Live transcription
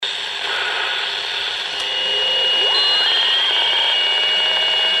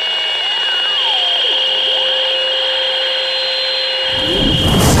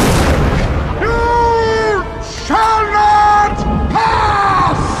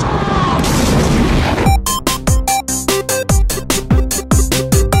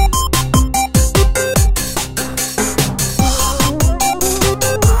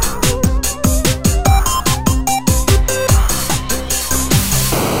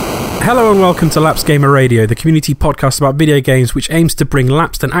Hello and welcome to Lapsed Gamer Radio, the community podcast about video games which aims to bring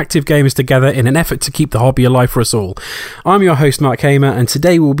lapsed and active gamers together in an effort to keep the hobby alive for us all. I'm your host, Mark Hamer, and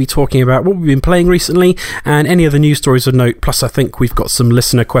today we'll be talking about what we've been playing recently and any other news stories of note, plus I think we've got some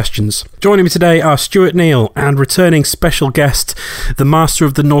listener questions. Joining me today are Stuart Neal and returning special guest, the master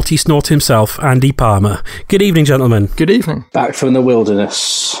of the naughty snort himself, Andy Palmer. Good evening, gentlemen. Good evening. Back from the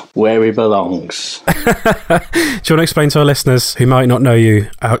wilderness, where he belongs. Do you want to explain to our listeners who might not know you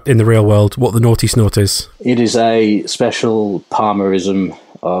out in the real world what the naughty snort is? It is a special Palmerism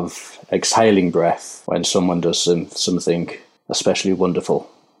of exhaling breath when someone does something especially wonderful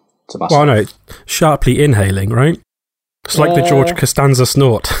to myself. Well, no, sharply inhaling, right? It's like the George Costanza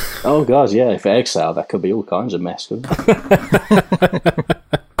snort. Oh, God, yeah. If I exhale, that could be all kinds of mess, couldn't it?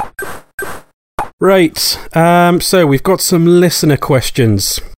 Right, so we've got some listener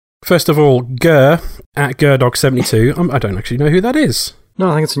questions. First of all, Gur, at Gurdog72. I don't actually know who that is. No,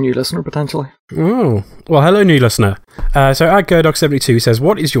 I think it's a new listener, potentially. Oh, well, hello, new listener. So at Gurdog72 says,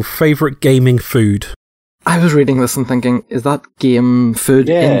 what is your favourite gaming food? I was reading this and thinking, is that game food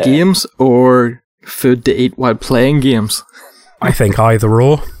in games or food to eat while playing games? I think either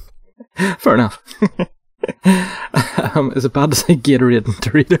or. Fair enough. Is it bad to say Gatorade and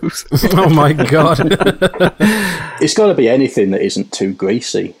Doritos? Oh my God. It's got to be anything that isn't too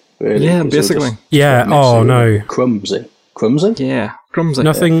greasy, really. Yeah, basically. Yeah, oh no. Crumbsy. Crumsy? Yeah, crumbsy.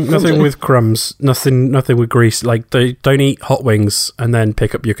 Nothing with crumbs. Nothing with grease. Like, don't eat hot wings and then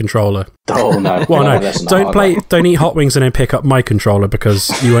pick up your controller. Oh no. Well, no. Don't eat hot wings and then pick up my controller because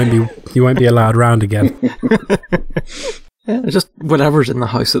you won't be allowed round again. Yeah, just whatever's in the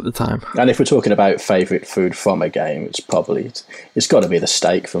house at the time. And if we're talking about favourite food from a game, it's got to be the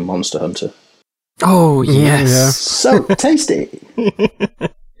steak from Monster Hunter. Oh yes, yeah. So tasty.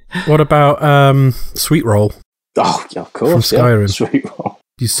 What about sweet roll? Oh, yeah, of course. From Skyrim. Yeah. Sweet roll.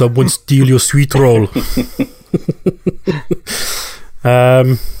 Did someone steal your sweet roll?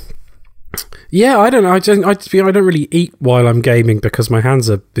 Yeah, I don't know. I don't really eat while I'm gaming because my hands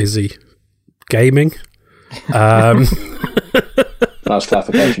are busy gaming. Nice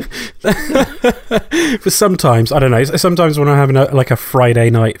clarification. But sometimes, I don't know. Sometimes when I'm having a Friday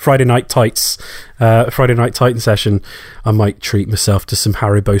night Titan session, I might treat myself to some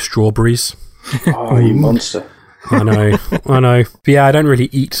Haribo strawberries. Oh, you monster. I know. But yeah, I don't really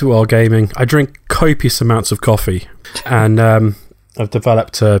eat while gaming. I drink copious amounts of coffee, and I've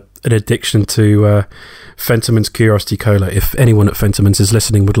developed an addiction to Fentimans Curiosity Cola. If anyone at Fentimans is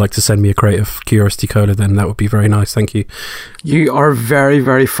listening would like to send me a crate of Curiosity Cola, then that would be very nice. Thank you. You are very,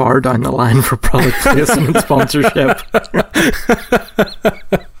 very far down the line for product placement sponsorship.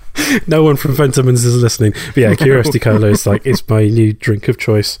 No one from Fentimans is listening. But yeah, Curiosity Cola is my new drink of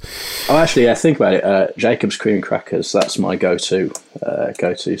choice. Oh, actually, I think about it. Jacob's Cream Crackers, that's my go-to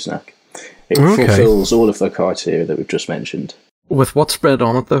snack. It fulfills all of the criteria that we've just mentioned. With what spread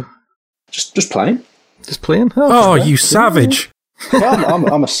on it, though? Just plain. Just plain? Oh, you savage. Yeah,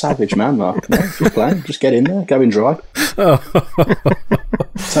 I'm a savage man, Mark. No, just plain. Just get in there, go in dry. Oh.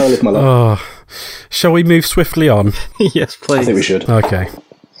 That's how I live my life. Oh. Shall we move swiftly on? Yes, please. I think we should. Okay.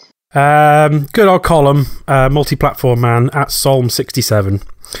 Good old column, multi-platform man at Solm67.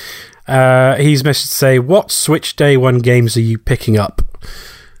 He's messaged to say, what Switch Day 1 games are you picking up?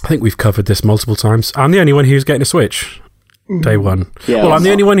 I think we've covered this multiple times. I'm the only one who's getting a Switch Day 1. Yeah, well, I'm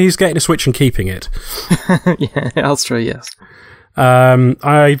the only one who's getting a Switch and keeping it. Yeah, that's true, yes.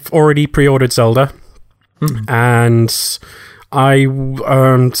 I've already pre-ordered Zelda, and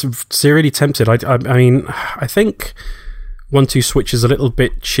I'm seriously tempted. I mean, I think 1-2 Switch is a little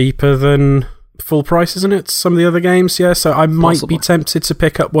bit cheaper than full price, isn't it? Some of the other games, yeah. So I might be tempted to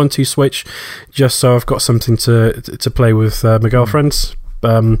pick up 1-2 Switch just so I've got something to play with my girlfriends.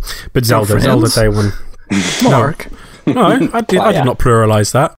 But Zelda Day 1. Mark. No, I did not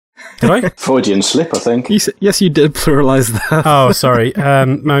pluralise that. Did I? Freudian slip, I think. Yes, you did pluralise that. Oh, sorry. I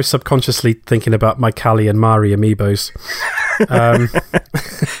was subconsciously thinking about my Callie and Mari amiibos.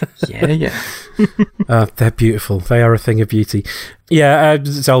 Yeah. They're beautiful. They are a thing of beauty. Yeah,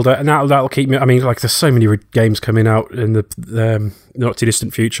 Zelda, and that'll keep me. I mean, there's so many games coming out in the not too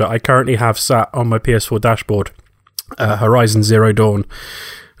distant future. I currently have sat on my PS4 dashboard Horizon Zero Dawn,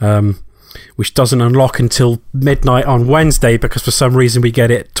 which doesn't unlock until midnight on Wednesday because for some reason we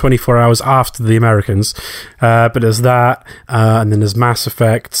get it 24 hours after the Americans. But there's that, and then there's Mass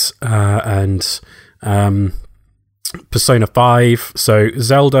Effect, and Persona 5. So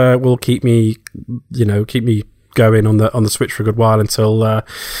Zelda will keep me going on the Switch for a good while until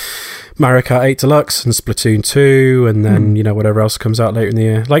Mario Kart 8 Deluxe and Splatoon 2, and then whatever else comes out later in the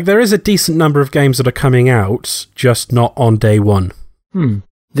year. Like, there is a decent number of games that are coming out, just not on day one.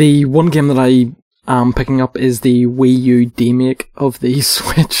 The one game that I am picking up is the Wii U demake of the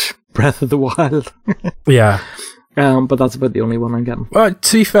Switch Breath of the Wild. Yeah. But that's about the only one I'm getting. Well,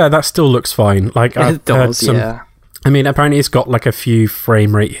 to be fair, that still looks fine. Like, It does, yeah. I mean, apparently it's got like a few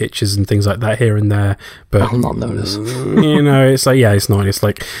frame rate hitches and things like that here and there, but I'll not notice. It's like, yeah, it's not. It's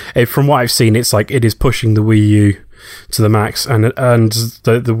like, from what I've seen, it's like it is pushing the Wii U to the max, and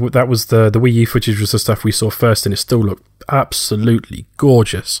that was the Wii U footage was the stuff we saw first, and it still looked absolutely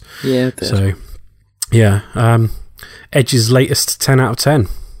gorgeous. Yeah, it did. So, yeah, Edge's latest 10 out of 10.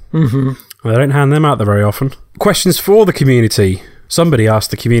 Mm-hmm. Well, they don't hand them out there very often. Questions for the community. Somebody asked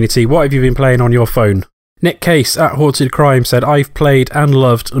the community, what have you been playing on your phone? Nick Case at Haunted Crime said, I've played and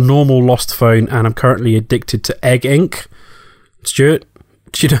loved a normal Lost Phone, and I'm currently addicted to Egg Inc. Stuart,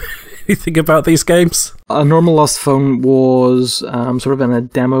 do you know anything about these games? A normal Lost Phone was sort of in a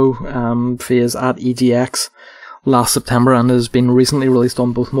demo phase at EGX last September and has been recently released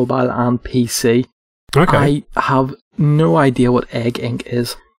on both mobile and PC. Okay. I have no idea what Egg Inc.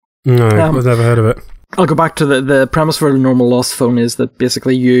 is. No, I've never heard of it. I'll go back to the premise for a normal Lost Phone is that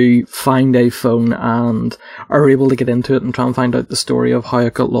basically you find a phone and are able to get into it and try and find out the story of how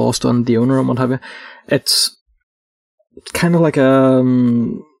it got lost and the owner and what have you. It's kind of like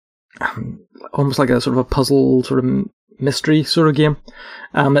almost like a sort of a puzzle sort of mystery sort of game.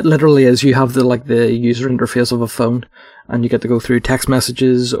 It literally is, you have the user interface of a phone and you get to go through text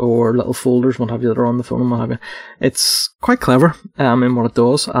messages or little folders, what have you, that are on the phone and what have you. It's quite clever in what it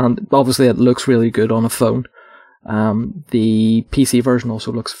does, and obviously it looks really good on a phone. The PC version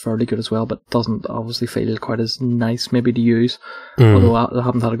also looks fairly good as well, but doesn't obviously feel quite as nice maybe to use. Although I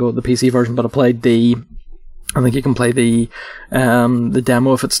haven't had a go at the PC version, but I think you can play the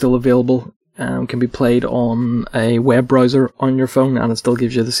demo if it's still available. Can be played on a web browser on your phone, and it still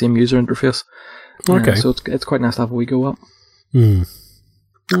gives you the same user interface. Okay. So it's quite nice to have a wee go up.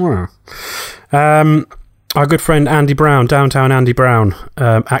 Wow. Our good friend Andy Brown, Downtown Andy Brown,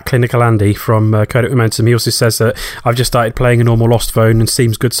 at Clinical Andy from Code It Momentum, he also says that I've just started playing a normal Lost Phone and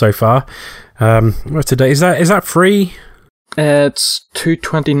seems good so far. Today is that free? It's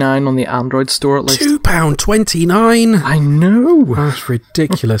 $2.29 on the Android store at least. £2.29. I know. That's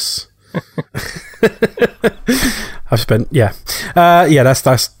ridiculous. I've spent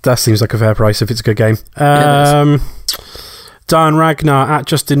that seems like a fair price if it's a good game. Dan Ragnar at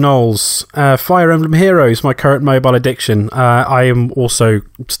Justin Knowles, Fire Emblem Heroes, my current mobile addiction. I am also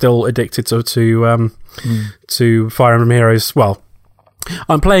still addicted to Fire Emblem Heroes. Well,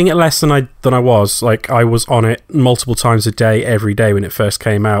 I'm playing it less than I was. Like, I was on it multiple times a day every day when it first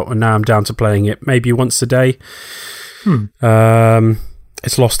came out, and now I'm down to playing it maybe once a day.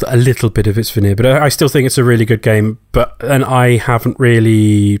 It's lost a little bit of its veneer, but I still think it's a really good game. And I haven't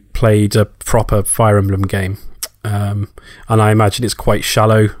really played a proper Fire Emblem game, and I imagine it's quite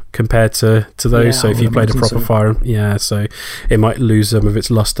shallow compared to those. Yeah, so if you played a proper Fire Emblem, so it might lose some of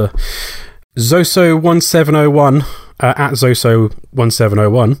its luster. Zoso1701 at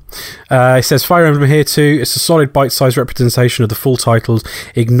Zoso1701 it says Fire Emblem here too. It's a solid bite-sized representation of the full titles,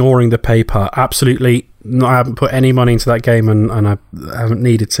 ignoring the paper. Absolutely. I haven't put any money into that game, and I haven't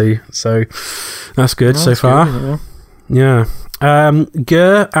needed to, so that's good so far. Good, yeah.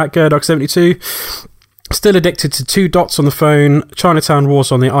 Gur at Gurdog72, still addicted to Two Dots on the phone, Chinatown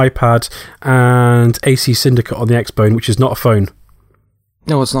Wars on the iPad, and AC Syndicate on the Xbone, which is not a phone.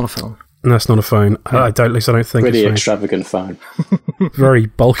 No, it's not a phone. No, it's not a phone. Yeah. I don't think pretty it's extravagant phone. Very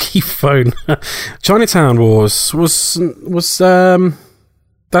bulky phone. Chinatown Wars was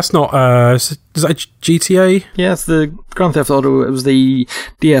that's not is that GTA? Yeah, it's the Grand Theft Auto. It was the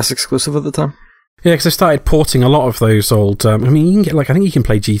DS exclusive at the time. Yeah, because they started porting a lot of those old. I mean, you can get I think you can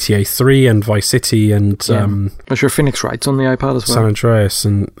play GTA 3 and Vice City and There's your Phoenix Wright's on the iPad as well. San Andreas,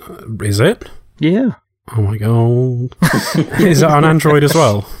 and is it? Yeah. Oh my god! Is it on Android as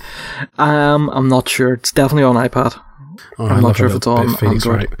well? I'm not sure. It's definitely on iPad. I'm not sure if it's on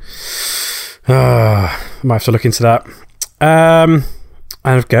Android. Might have to look into that. And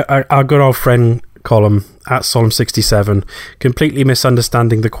I've got our good old friend Column at Solemn67, completely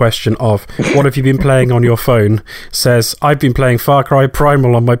misunderstanding the question of what have you been playing on your phone, says I've been playing Far Cry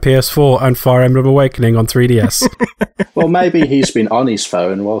Primal on my PS4 and Fire Emblem Awakening on 3DS. Well, maybe he's been on his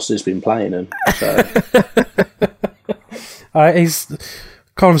phone whilst he's been playing them. So.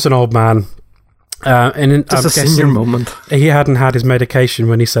 Column's an old man. And just a senior moment. He hadn't had his medication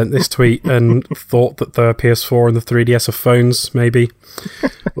when he sent this tweet and thought that the PS4 and the 3DS are phones, maybe.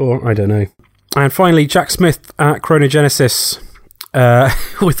 Or I don't know. And finally, Jack Smith at Chronogenesis,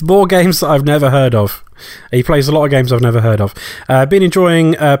 with more games that I've never heard of. He plays a lot of games I've never heard of. Been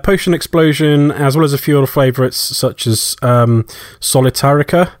enjoying Potion Explosion, as well as a few other favourites such as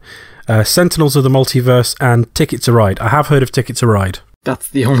Solitarica, Sentinels of the Multiverse, and Ticket to Ride. I have heard of Ticket to Ride. That's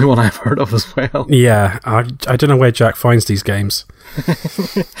the only one I've heard of as well. Yeah, I don't know where Jack finds these games.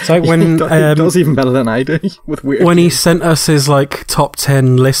 It's like when he does even better than I do with weird. When he sent us his like top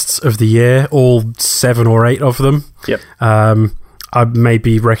 10 lists of the year, all 7 or 8 of them. Yep. I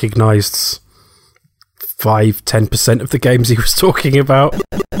maybe recognised 5-10% of the games he was talking about.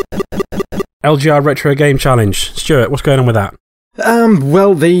 LGR Retro Game Challenge. Stuart, what's going on with that?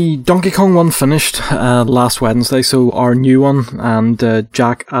 Well, the Donkey Kong one finished last Wednesday, so our new one, and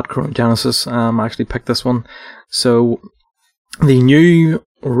Jack at Chrono Genesis actually picked this one. So the new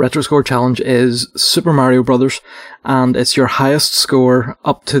Retro Score Challenge is Super Mario Brothers, and it's your highest score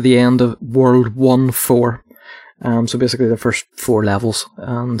up to the end of World 1-4. So basically the first 4 levels,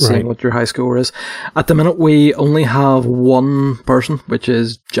 and seeing what your high score is. At the minute, we only have one person, which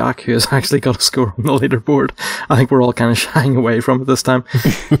is Jack, who has actually got a score on the leaderboard. I think we're all kind of shying away from it this time.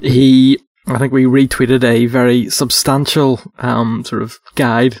 I think we retweeted a very substantial sort of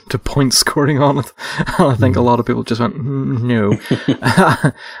guide to point scoring on it. And I think a lot of people just went, no.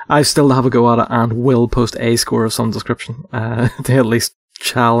 I still have a go at it and will post a score of some description to at least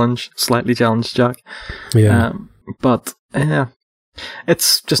slightly challenge Jack. Yeah. But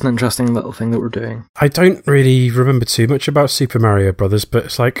it's just an interesting little thing that we're doing. I don't really remember too much about Super Mario Brothers, but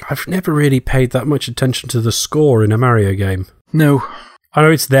it's like I've never really paid that much attention to the score in a Mario game. No. I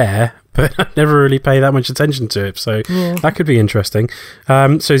know it's there, but I never really pay that much attention to it, so that could be interesting.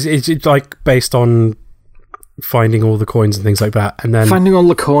 So is it like based on finding all the coins and things like that, and then finding all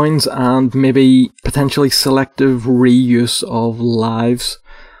the coins and maybe potentially selective reuse of lives?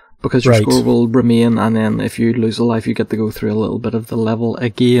 Because your score will remain, and then if you lose a life, you get to go through a little bit of the level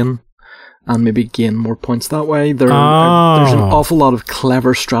again, and maybe gain more points that way. There's an awful lot of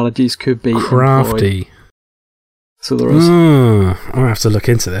clever strategies could be crafty. Employed. So there is. I'll have to look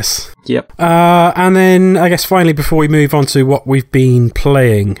into this. Yep. And then, I guess finally, before we move on to what we've been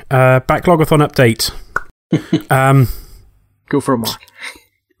playing, Backlogathon update. Go for a mark.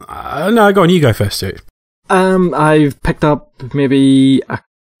 No, go on, you go first, Stuart. I've picked up maybe a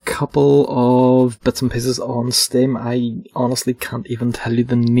couple of bits and pieces on Steam. I honestly can't even tell you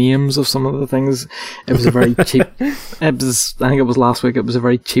the names of some of the things. It was a very cheap. I think it was last week. It was a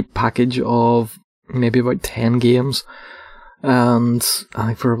very cheap package of maybe about 10 games, and I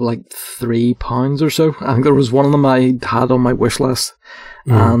think for like £3 or so. I think there was one of them I had on my wish list,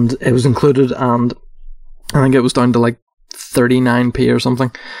 and it was included, and I think it was down to like 39p or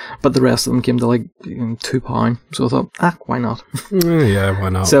something, but the rest of them came to like £2. So I thought, why not? Yeah, why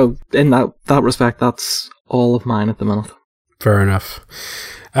not? So in that respect, that's all of mine at the minute. Fair enough.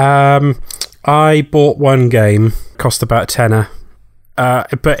 I bought one game, cost about £10,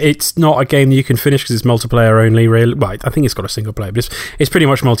 but it's not a game that you can finish because it's multiplayer only. Really, well, I think it's got a single player, but it's pretty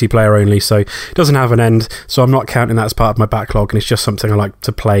much multiplayer only, so it doesn't have an end. So I'm not counting that as part of my backlog, and it's just something I like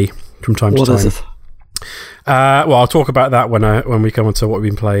to play from time to time. What is it? Well, I'll talk about that when we come on to what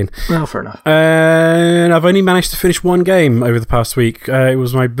we've been playing. Oh, fair enough. And I've only managed to finish one game over the past week. It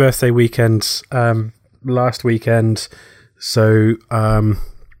was my birthday weekend last weekend, so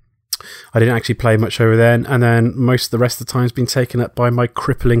I didn't actually play much over then, and then most of the rest of the time has been taken up by my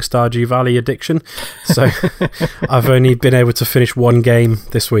crippling Stardew Valley addiction. So I've only been able to finish one game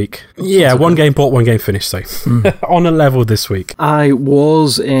this week. Yeah, one game bought, one game finished, so on a level this week. I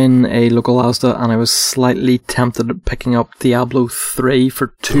was in a local Asda and I was slightly tempted at picking up Diablo 3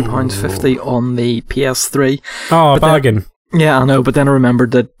 for £2.50 on the PS3. Oh, bargain. Yeah, I know, but then I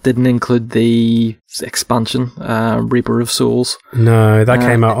remembered that didn't include the expansion, Reaper of Souls. No, that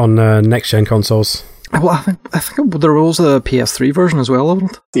came out on next-gen consoles. Well, I think there was a PS3 version as well,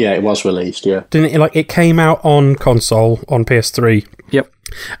 wasn't it? Yeah, it was released, yeah. Didn't it, it came out on console, on PS3. Yep.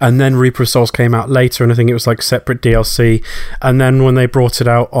 And then Reaper of Souls came out later, and I think it was separate DLC. And then when they brought it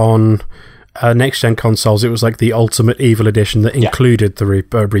out on next-gen consoles, it was the Ultimate Evil Edition that included the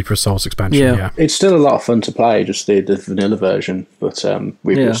Reaper of Souls expansion. Yeah. It's still a lot of fun to play, just the vanilla version, but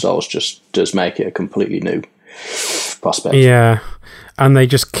Reaper of Souls just does make it a completely new prospect. Yeah, and they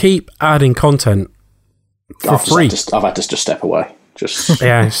just keep adding content for free. I've had to just step away.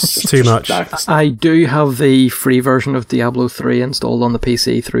 It's too much. No. I do have the free version of Diablo 3 installed on the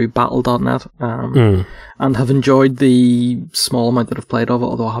PC through battle.net, and have enjoyed the small amount that I've played of it,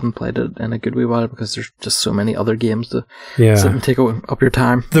 although I haven't played it in a good wee while because there's just so many other games to sit and take up your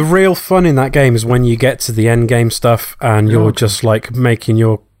time. The real fun in that game is when you get to the end game stuff and you're just making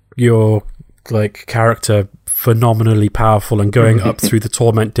your character phenomenally powerful, and going up through the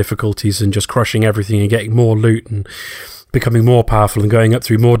torment difficulties and just crushing everything and getting more loot and becoming more powerful and going up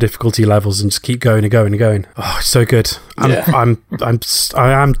through more difficulty levels and just keep going and going and going. Oh, it's so good. I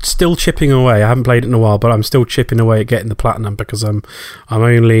am still chipping away. I haven't played it in a while, but I'm still chipping away at getting the platinum, because I'm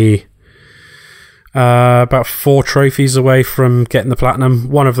only about 4 trophies away from getting the platinum.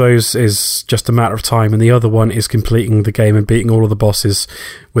 One of those is just a matter of time, and the other one is completing the game and beating all of the bosses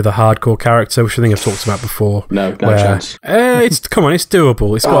with a hardcore character, which I think I've talked about before. No chance. It's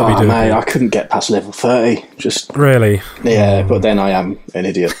doable. It's got to be doable. Mate, I couldn't get past level 30. Just really. Yeah, but then I am an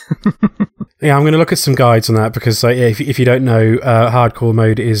idiot. Yeah, I'm going to look at some guides on that, because if you don't know, hardcore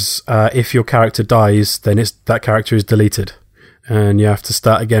mode is if your character dies, then that character is deleted, and you have to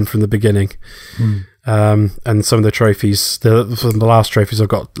start again from the beginning. And some of the trophies, the last trophies I've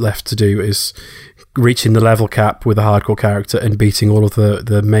got left to do is reaching the level cap with a hardcore character and beating all of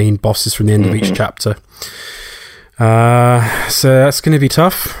the main bosses from the end of each chapter. So that's going to be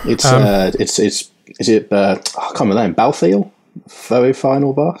tough. It's I can't remember the name. Balthiel, very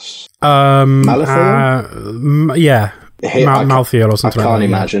final boss. Malthiel. Yeah. Malthiel or something. I can't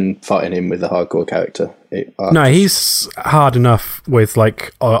imagine fighting him with a hardcore character. No, he's hard enough with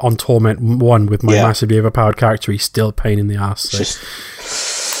on Torment 1 with my massively overpowered character. He's still a pain in the ass. So.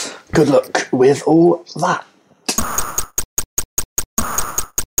 Just good luck with all that.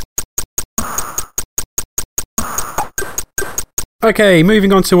 Okay,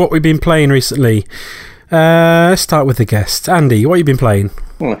 moving on to what we've been playing recently. Let's start with the guest. Andy, what have you been playing?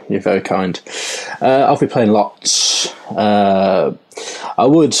 Oh, you're very kind. I've been playing lots. I've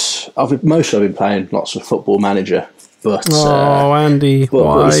been playing lots of Football Manager. But Andy,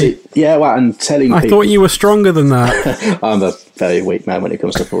 why? And telling people... I thought you were stronger than that. I'm a very weak man when it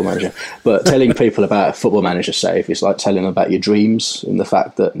comes to Football Manager. But telling people about Football Manager Save is like telling them about your dreams and the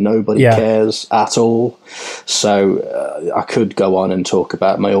fact that nobody cares at all. So I could go on and talk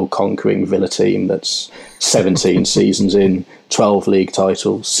about my all-conquering Villa team that's 17 seasons in, 12 league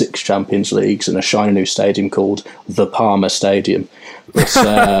titles, 6 Champions Leagues, and a shiny new stadium called the Palmer Stadium.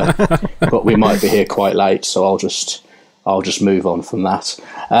 But we might be here quite late, so I'll just move on from that.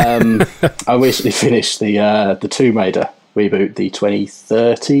 I recently finished the Tomb Raider reboot, the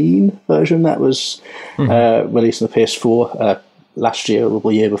 2013 version that was released on the PS4 last year or the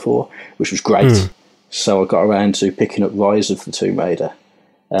year before, which was great. So I got around to picking up Rise of the Tomb Raider,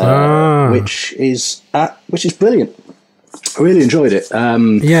 which is brilliant. I really enjoyed it.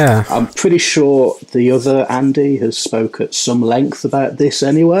 I'm pretty sure the other Andy has spoke at some length about this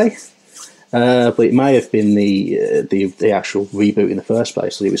anyway. But it may have been the actual reboot in the first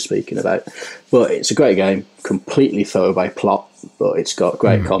place that he was speaking about. But it's a great game, completely throwaway plot, but it's got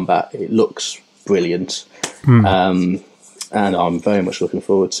great combat. It looks brilliant, and I'm very much looking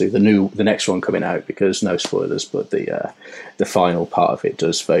forward to the next one coming out, because no spoilers, but the final part of it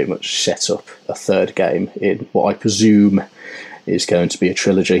does very much set up a third game in what I presume is going to be a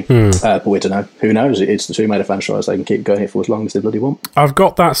trilogy. But we don't know. Who knows? It's the Tomb Raider franchise. They can keep going here for as long as they bloody want. I've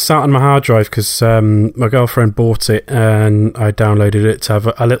got that sat on my hard drive because my girlfriend bought it and I downloaded it to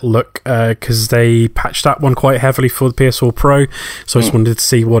have a little look, because they patched that one quite heavily for the PS4 Pro. So I just wanted to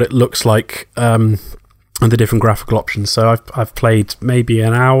see what it looks like and the different graphical options. So I've played maybe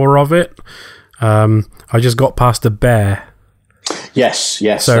an hour of it. I just got past a bear. Yes.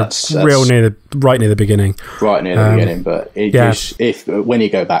 So that's right near the beginning. Right near the beginning, but if when you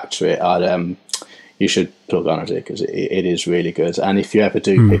go back to it, you should plug on it, because it is really good. And if you ever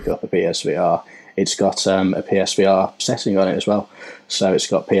do pick up a PSVR, it's got a PSVR setting on it as well. So it's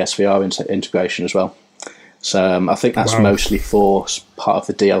got PSVR integration as well. So I think that's mostly for part of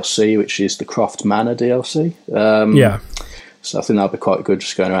the DLC, which is the Croft Manor DLC. So I think that'll be quite good,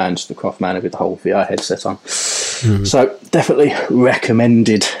 just going around the Croft Manor with the whole VR headset on. So definitely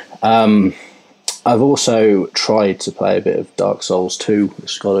recommended. I've also tried to play a bit of Dark Souls 2,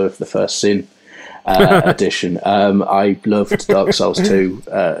 Scholar of the First Sin edition. I loved Dark Souls 2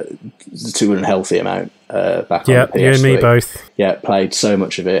 to an unhealthy amount back on the PS3. You and me both. Yeah, played so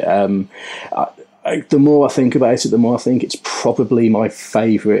much of it. The more I think about it, the more I think it's probably my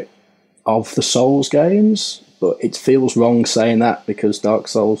favourite of the Souls games. But it feels wrong saying that, because Dark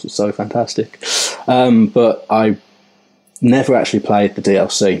Souls was so fantastic. But I never actually played the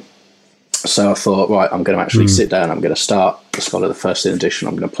DLC. So I thought, right, I'm going to actually sit down, I'm going to start the Scholar of the First Sin edition,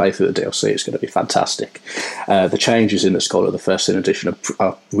 I'm going to play through the DLC, it's going to be fantastic. The changes in the Scholar of the First Sin edition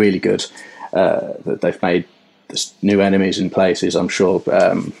are really good. They've made new enemies in places. I'm sure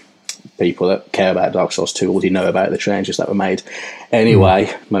people that care about Dark Souls 2 already know about the changes that were made.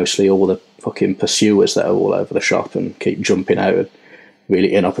 Anyway, mostly all the fucking pursuers that are all over the shop and keep jumping out and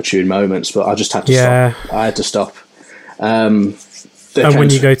really inopportune moments, but I just had to stop. I had to stop. And when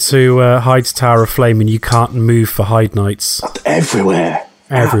you go to Hyde's Tower of Flame and you can't move for Hyde Nights. Everywhere.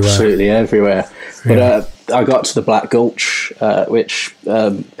 Absolutely everywhere. But I got to the Black Gulch, which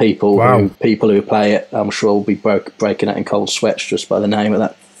people who play it, I'm sure, will be breaking out in cold sweats just by the name of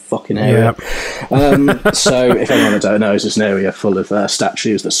that fucking area. So if anyone that don't know, it's an area full of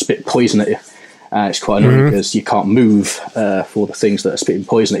statues that spit poison at you. It's quite annoying because you can't move for the things that are spitting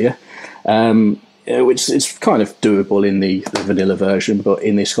poison at you. Which is kind of doable in the vanilla version, but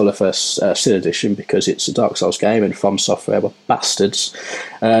in the Scholar First Sin Edition, because it's a Dark Souls game and From Software were bastards,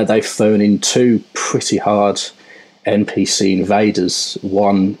 they've thrown in 2 pretty hard NPC invaders,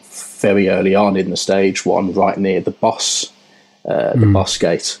 one very early on in the stage, one right near the boss, the boss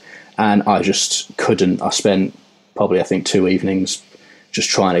gate, and I just couldn't. I spent probably, I think, 2 evenings just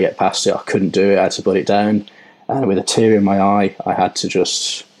trying to get past it. I couldn't do it. I had to put it down, and with a tear in my eye, I had to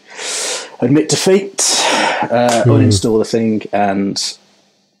just admit defeat, uninstall the thing, and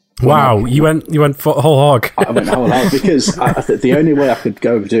you went whole hog. I went whole hog because the only way I could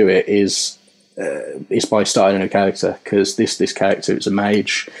go do it is by starting a character, because this character is a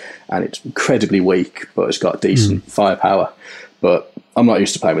mage and it's incredibly weak, but it's got decent firepower. But I'm not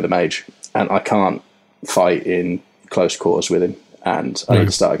used to playing with a mage, and I can't fight in close quarters with him. And I need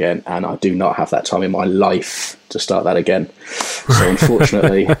to start again, and I do not have that time in my life to start that again. So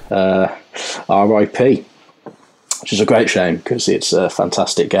unfortunately, RIP, which is a great shame because it's a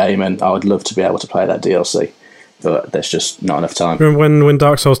fantastic game, and I would love to be able to play that DLC, but there's just not enough time. Remember when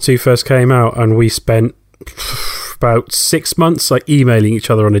Dark Souls 2 first came out, and we spent about 6 months like emailing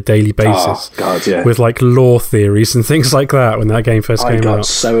each other on a daily basis with like lore theories and things like that when that game first came out. I got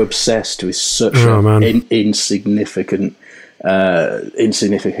so obsessed with such an insignificant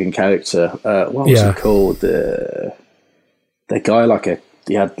character. What was it called? The guy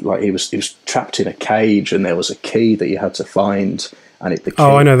he was trapped in a cage, and there was a key that you had to find. And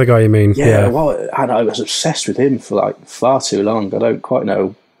I know the guy you mean. And I was obsessed with him for like far too long. I don't quite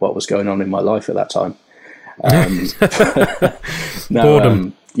know what was going on in my life at that time.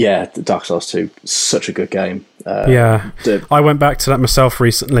 Boredom. Dark Souls 2, such a good game. I went back to that myself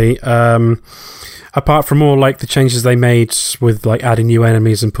recently. Apart from all like the changes they made with like adding new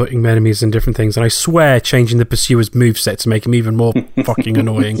enemies and putting enemies in different things, and I swear changing the pursuer's moveset to make him even more fucking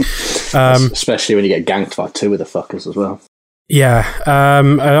annoying. Especially when you get ganked by 2 of the fuckers as well.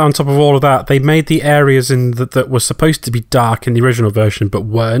 On top of all of that, they made the areas that were supposed to be dark in the original version but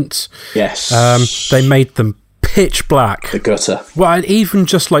weren't. Yes. They made them pitch black. The gutter. Well, and even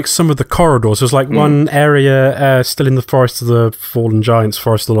just like some of the corridors. There's like one area still in the Forest of the Fallen Giants,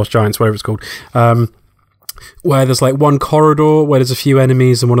 Forest of the Lost Giants, whatever it's called, where there's like one corridor where there's a few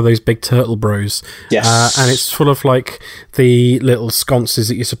enemies and one of those big turtle bros. Yes. And it's full of like the little sconces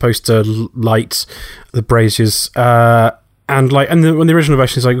that you're supposed to light, the braziers. And when the original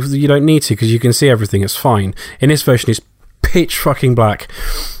version is like, you don't need to because you can see everything, it's fine. In this version, it's pitch fucking black.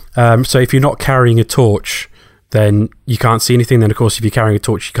 So if you're not carrying a torch, then you can't see anything. Then, of course, if you're carrying a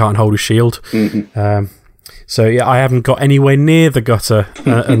torch, you can't hold a shield. So, I haven't got anywhere near the gutter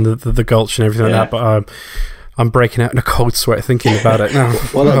and the gulch and everything like that, but I'm breaking out in a cold sweat thinking about it now.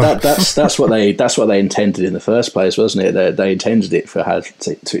 Well, that's what they intended in the first place, wasn't it? They intended it to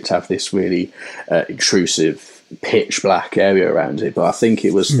have this really intrusive pitch black area around it, but I think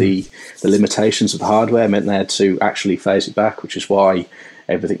it was the limitations of the hardware meant they had to actually phase it back, which is why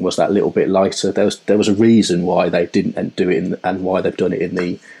everything was that little bit lighter. There was a reason why they didn't do it and why they've done it in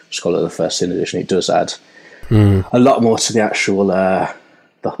the Scholar of the First Sin Edition. It does add a lot more to the actual the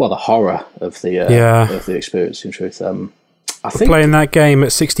horror of the experience. In truth, I think playing that game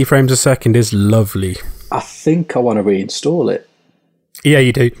at 60 frames a second is lovely. I think I want to reinstall it. Yeah,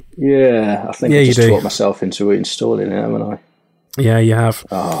 you do. Yeah, I think I just taught myself into reinstalling it, haven't I? Yeah, you have.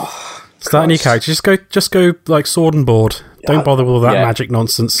 Start a new character. Just go like sword and board. Don't bother with all that magic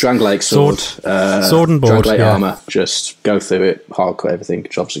nonsense. Drangleic sword and board. Drangleic armor. Just go through it. Hardcore everything.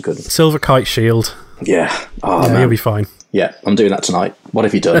 Jobs are good. Silver kite shield. Yeah. Man. You'll be fine. Yeah, I'm doing that tonight. What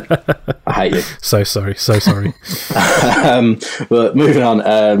have you done? I hate you. So sorry. But moving on,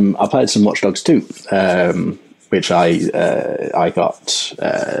 I played some Watch Dogs 2. Which I got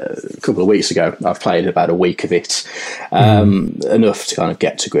a couple of weeks ago. I've played about a week of it, enough to kind of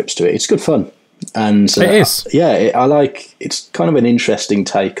get to grips to it. It's good fun, and it is. I like. It's kind of an interesting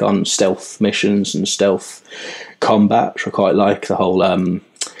take on stealth missions and stealth combat, which I quite like. The whole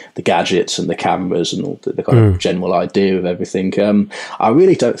the gadgets and the cameras and all the kind of general idea of everything. I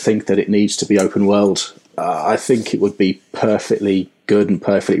really don't think that it needs to be open world. I think it would be perfectly good and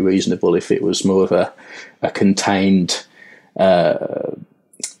perfectly reasonable if it was more of a contained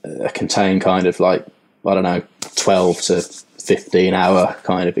contain kind of like, I don't know, 12 to 15 hour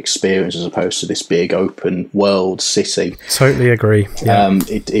kind of experience as opposed to this big open world city. Totally agree. Yeah. I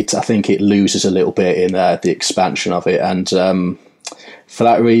think it loses a little bit in the expansion of it, and for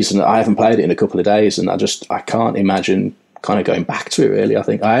that reason I haven't played it in a couple of days, and I can't imagine kind of going back to it really. I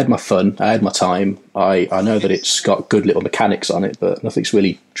think I had my fun, I had my time. I know that it's got good little mechanics on it, but nothing's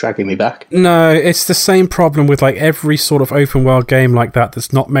really dragging me back. No, it's the same problem with like every sort of open world game like that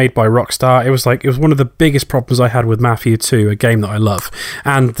that's not made by Rockstar. It was one of the biggest problems I had with Mafia 2, a game that I love,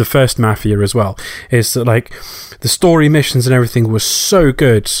 and the first Mafia as well, is that like the story missions and everything was so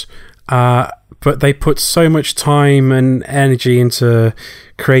good, but they put so much time and energy into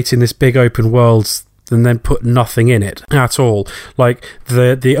creating this big open world and then put nothing in it at all. Like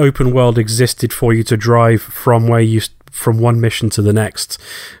the open world existed for you to drive from one mission to the next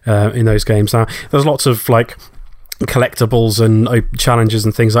in those games. Now there's lots of like collectibles and challenges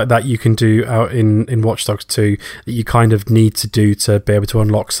and things like that you can do out in Watch Dogs 2 that you kind of need to do to be able to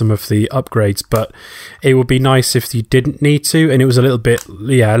unlock some of the upgrades, but it would be nice if you didn't need to, and it was a little bit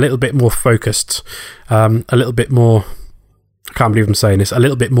more focused, a little bit more, I can't believe I'm saying this, a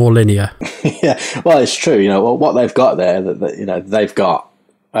little bit more linear. Yeah, well, it's true. You know, what they've got there, that you know, they've got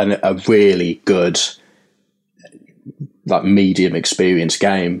a really good, like, medium experience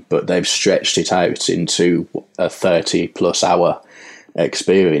game, but they've stretched it out into a 30+ hour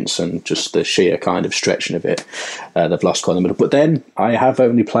experience, and just the sheer kind of stretching of it, they've lost quite a bit. But then I have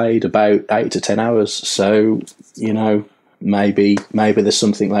only played about 8 to 10 hours, so you know, maybe there's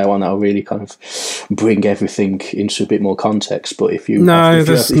something there on that'll really kind of bring everything into a bit more context. But if you've got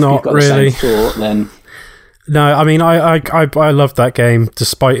the same thought, then no, I mean, I love that game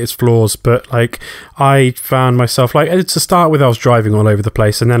despite its flaws, but like I found myself, like, to start with I was driving all over the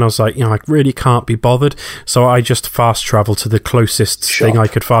place, and then I was like, you know, I really can't be bothered, so I just fast travel to the closest thing I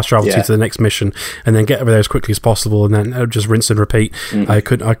could fast travel to the next mission, and then get over there as quickly as possible, and then just rinse and repeat. I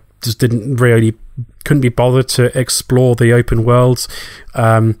just couldn't be bothered to explore the open worlds,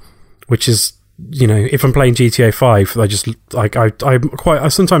 which is, you know, if I'm playing GTA 5, I just like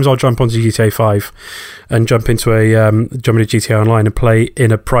sometimes I'll jump onto GTA 5 and jump into GTA Online and play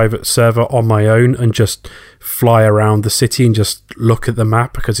in a private server on my own and just fly around the city and just look at the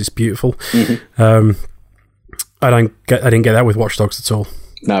map because it's beautiful. I didn't get that with Watch Dogs at all.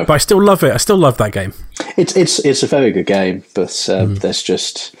 No, but I still love it. I still love that game. It's a very good game, but there's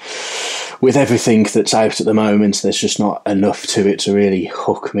just, with everything that's out at the moment, there's just not enough to it to really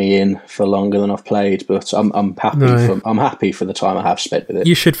hook me in for longer than I've played. But I'm happy for the time I have spent with it.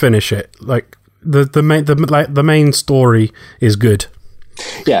 You should finish it. Like the main story is good.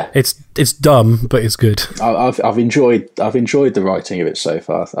 Yeah, it's dumb, but it's good. I've enjoyed the writing of it so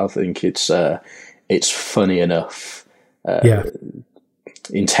far. I think it's funny enough.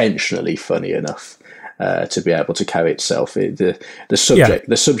 Intentionally funny enough to be able to carry itself. The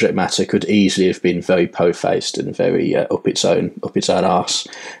subject matter could easily have been very po-faced and very up its own arse.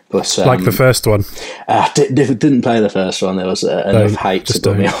 But like the first one, didn't play the first one. There was enough hate to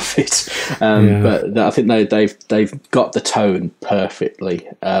put me off it. But I think they've got the tone perfectly.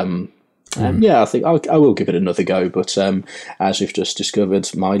 I think I will give it another go, but as we've just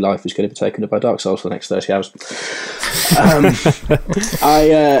discovered, my life is going to be taken up by Dark Souls for the next 30 hours.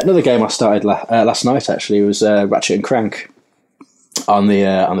 Another game I started last night actually was Ratchet & Clank on the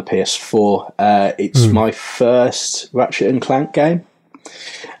PS4. It's my first Ratchet & Clank game.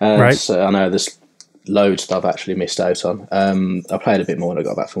 Right. So I know there's loads that I've actually missed out on. I played a bit more when I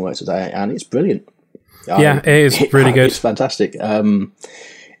got back from work today, and it's brilliant. It is really good. It's fantastic.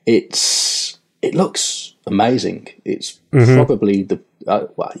 It looks amazing. It's probably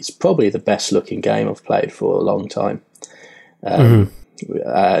it's probably the best looking game I've played for a long time. I've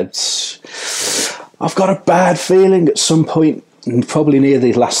got a bad feeling at some point, probably near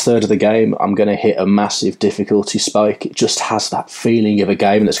the last third of the game, I'm going to hit a massive difficulty spike. It just has that feeling of a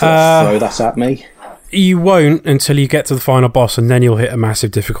game that's going to throw that at me. You won't until you get to the final boss, and then you'll hit a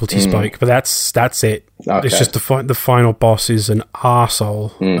massive difficulty spike. But that's it. Okay. It's just the final boss is an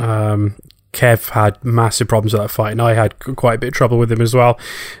arsehole. Kev had massive problems with that fight, and I had quite a bit of trouble with him as well.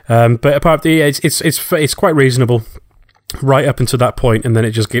 But apart from it's quite reasonable right up until that point, and then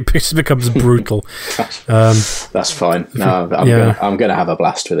it just becomes brutal. That's fine. No, I'm going to have a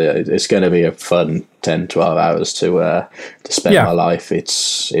blast with it. It's going to be a fun 10-12 hours to spend my life.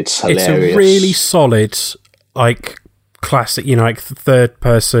 It's hilarious. It's a really solid, like, classic, you know, like third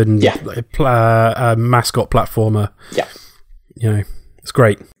person mascot platformer. Yeah, you know, it's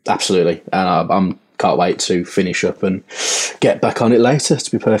great. Absolutely, and I'm can't wait to finish up and get back on it later.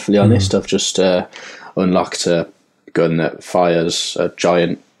 To be perfectly honest, I've just unlocked a gun that fires a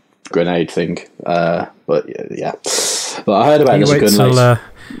giant grenade thing. But yeah. But I heard about it as a gun.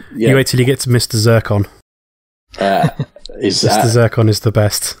 You wait till you get to Mr. Zircon. Mr. Zircon is the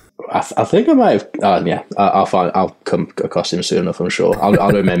best. I think I might have. I'll come across him soon enough. I'm sure.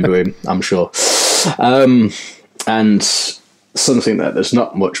 I'll remember him. I'm sure. And something that there's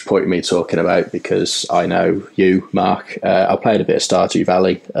not much point in me talking about because I know you, Mark. I played a bit of Stardew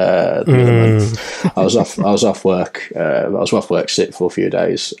Valley the other month. I was off work. I was off work sick for a few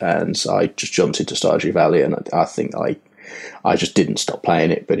days, and I just jumped into Stardew Valley, and I think I just didn't stop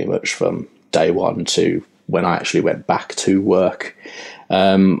playing it pretty much from day one to when I actually went back to work.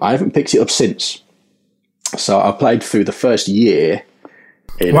 I haven't picked it up since. So I played through the first year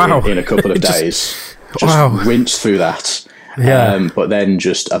in a couple of days. Just rinsed through that. Yeah. But then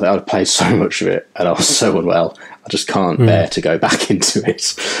I played so much of it and I was so unwell. I just can't bear to go back into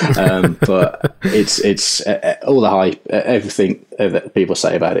it. But it's all the hype, everything that people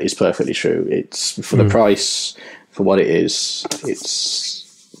say about it is perfectly true. It's for the price, for what it is, it's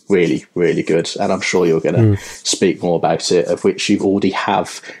really, really good. And I'm sure you're going to speak more about it, of which you already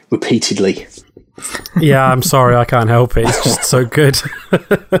have repeatedly. Yeah, I'm sorry, I can't help it. It's just so good.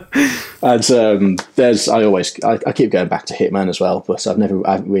 And I keep going back to Hitman as well, but I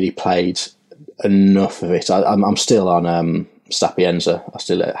haven't really played enough of it. I'm still on Sapienza. I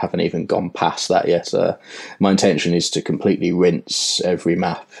still haven't even gone past that yet. My intention is to completely rinse every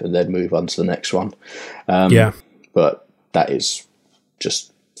map and then move on to the next one. But that is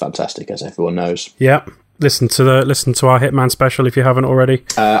just fantastic, as everyone knows. Yeah. Listen to our Hitman special if you haven't already.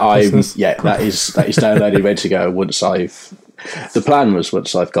 That is downloaded, ready to go. Once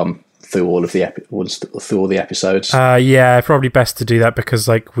I've gone through all of the episodes. Probably best to do that because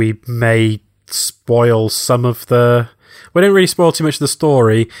we may spoil some of the. We don't really spoil too much of the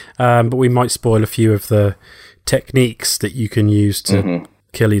story, but we might spoil a few of the techniques that you can use to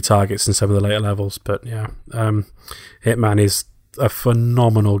kill your targets in some of the later levels. But yeah, Hitman is a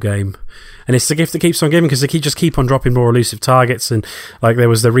phenomenal game, and it's the gift that keeps on giving because they just keep on dropping more elusive targets. And there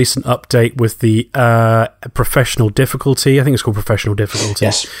was the recent update with the professional difficulty. I think it's called professional difficulty.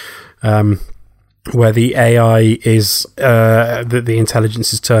 Yes. Where the AI is the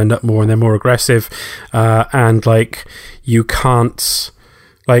intelligence is turned up more and they're more aggressive, and you can't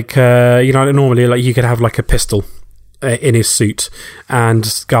normally you could have a pistol in his suit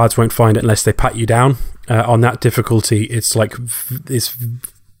and guards won't find it unless they pat you down. On that difficulty, it's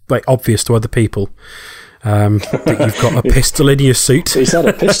obvious to other people that you've got a pistol in your suit. Is that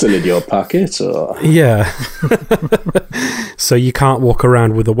a pistol in your pocket? Or? Yeah. So you can't walk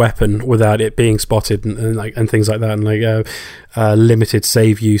around with a weapon without it being spotted and things like that, and limited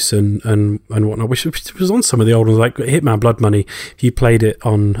save use and whatnot, which was on some of the old ones, like Hitman Blood Money. If you played it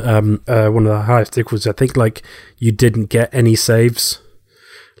on one of the highest difficulties, I think you didn't get any saves.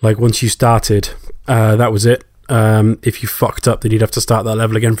 Once you started, that was it. If you fucked up, then you'd have to start that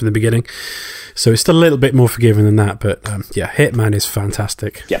level again from the beginning. So it's still a little bit more forgiving than that, but Hitman is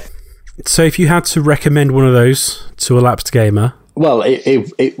fantastic. Yeah. So if you had to recommend one of those to a lapsed gamer, well,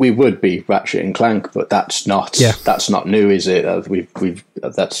 we would be Ratchet and Clank, but that's not new, is it?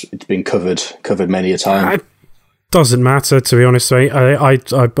 It's been covered many a time. It doesn't matter, to be honest.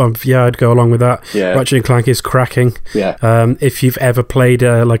 I'd go along with that. Yeah. Ratchet and Clank is cracking. Yeah. If you've ever played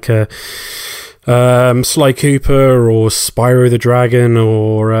Sly Cooper or Spyro the Dragon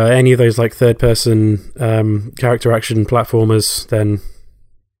or any of those third-person character action platformers, then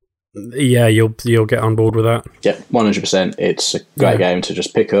you'll get on board with that. Yeah, 100%. It's a great game to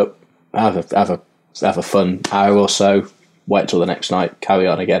just pick up, have a fun hour or so, wait till the next night, carry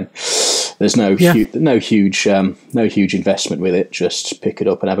on again. There's no huge investment with it. Just pick it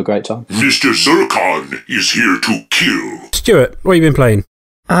up and have a great time. Mr. Zircon is here to kill. Stuart, what have you been playing?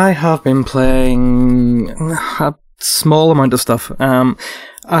 I have been playing a small amount of stuff.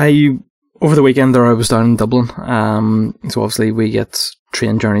 Over the weekend there I was down in Dublin, so obviously we get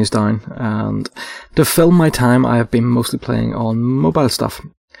train journeys down, and to fill my time I have been mostly playing on mobile stuff.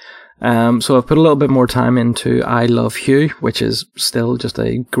 So I've put a little bit more time into I Love Hue, which is still just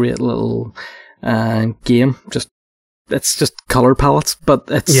a great little game. It's just colour palettes, but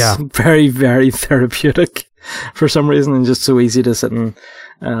it's very, very therapeutic for some reason, and just so easy to sit and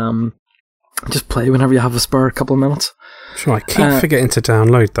just play whenever you have a spare couple of minutes. Sure, I keep forgetting to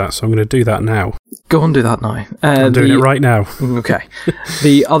download that, so I'm going to do that now. Go and do that now. I'm doing it right now. Okay.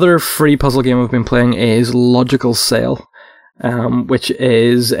 The other free puzzle game I've been playing is Logical Sail, which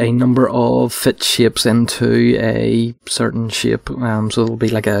is a number of fit shapes into a certain shape. So it'll be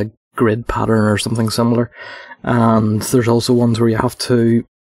like a grid pattern or something similar. And there's also ones where you have to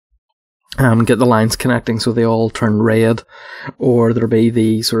get the lines connecting so they all turn red, or there'll be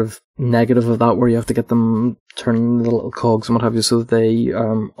the sort of negative of that where you have to get them turn the little cogs and what have you so that they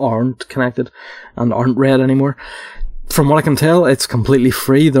aren't connected and aren't red anymore. From what I can tell, it's completely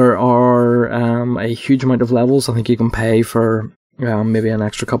free. There are a huge amount of levels. I think you can pay for maybe an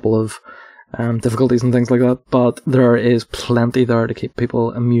extra couple of difficulties and things like that, but there is plenty there to keep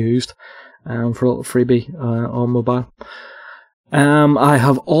people amused for a little freebie on mobile. I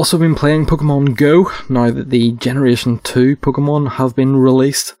have also been playing Pokemon Go now that the Generation 2 Pokemon have been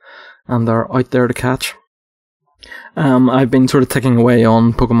released and they're out there to catch. I've been sort of ticking away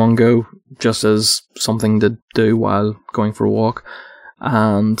on Pokemon Go just as something to do while going for a walk,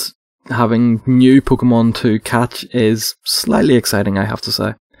 and having new Pokemon to catch is slightly exciting, I have to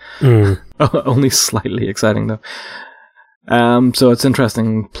say. Only slightly exciting though. So it's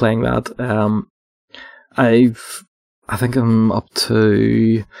interesting playing that. I think I'm up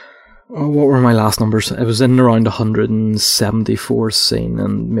to... what were my last numbers? It was in around 174 seen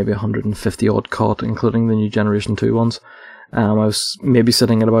and maybe 150 odd caught, including the new Generation 2 ones. I was maybe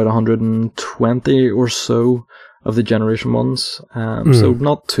sitting at about 120 or so of the Generation 1s, so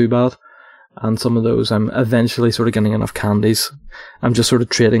not too bad. And some of those I'm eventually sort of getting enough candies. I'm just sort of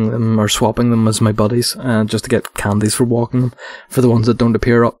trading them or swapping them as my buddies, just to get candies for walking them, for the ones that don't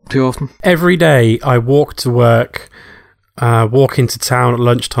appear up too often. Every day I walk to work, walk into town at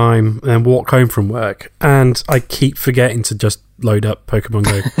lunchtime, and then walk home from work, and I keep forgetting to just load up Pokemon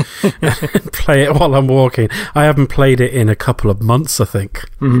Go and play it while I'm walking. I haven't played it in a couple of months, I think.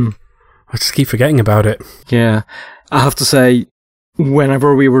 Mm-hmm. I just keep forgetting about it. Yeah, I have to say,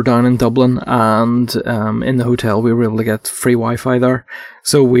 whenever we were down in Dublin and in the hotel, we were able to get free Wi-Fi there.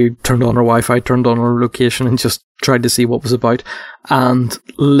 So we turned on our Wi-Fi, turned on our location, and just tried to see what was about. And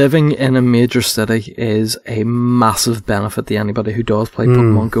living in a major city is a massive benefit to anybody who does play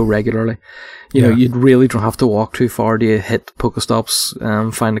Pokemon Go regularly. You know, you really don't have to walk too far to hit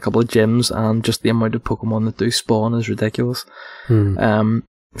Pokestops, find a couple of gyms, and just the amount of Pokemon that do spawn is ridiculous.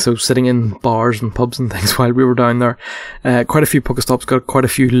 So sitting in bars and pubs and things while we were down there, quite a few Pokestops got quite a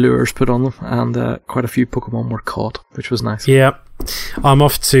few lures put on them, and quite a few Pokemon were caught, which was nice. Yeah, I'm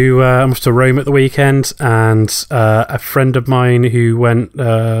off to Rome at the weekend, and a friend of mine who went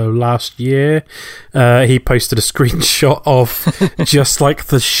last year, he posted a screenshot of just like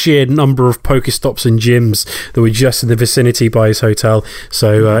the sheer number of Pokestops and gyms that were just in the vicinity by his hotel.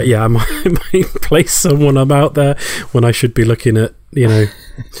 So I might place someone I'm out there when I should be looking at, you know,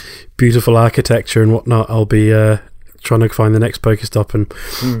 beautiful architecture and whatnot. I'll be trying to find the next Pokestop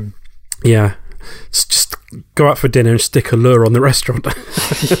and just go out for dinner and stick a lure on the restaurant.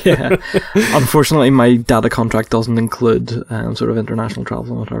 Yeah, unfortunately my data contract doesn't include sort of international travel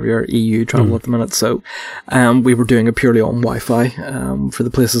and whatever, or EU travel at the minute, so we were doing it purely on Wi-Fi for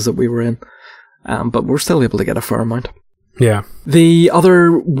the places that we were in, but we're still able to get a fair amount. Yeah. The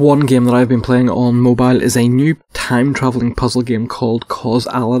other one game that I've been playing on mobile is a new time-travelling puzzle game called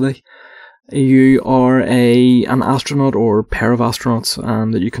Causality. You are an astronaut or pair of astronauts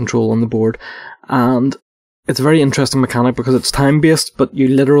that you control on the board, and it's a very interesting mechanic because it's time-based, but you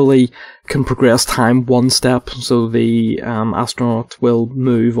literally can progress time one step, so the astronaut will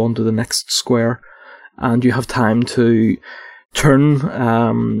move on to the next square, and you have time to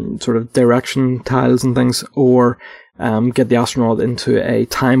turn sort of direction tiles and things, or get the astronaut into a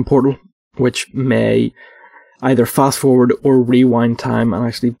time portal, which may either fast forward or rewind time and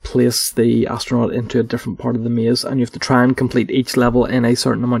actually place the astronaut into a different part of the maze, and you have to try and complete each level in a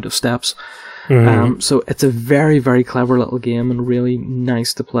certain amount of steps. So it's a very, very clever little game and really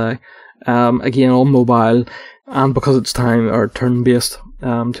nice to play. Again, on mobile, and because it's time or turn-based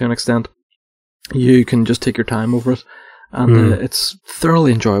to an extent, you can just take your time over it, and it's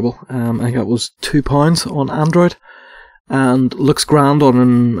thoroughly enjoyable. I think it was £2 on Android, and looks grand on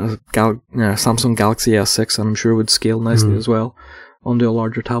a Samsung Galaxy S6, and I'm sure would scale nicely as well onto a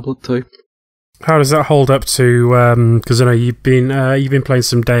larger tablet too. How does that hold up to? Because I know you've been playing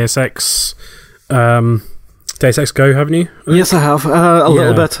some Deus Ex Go, haven't you? Yes, I have a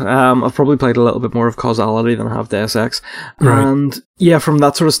little bit. I've probably played a little bit more of Causality than I have Deus Ex, and from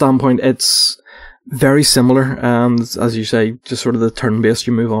that sort of standpoint, it's very similar. As you say, just sort of the turn-based.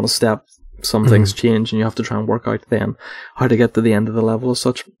 You move on a step. Some things change, and you have to try and work out then how to get to the end of the level as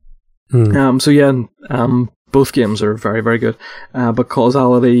such. Both games are very, very good. But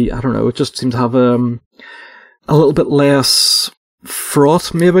Causality, I don't know, it just seems to have a little bit less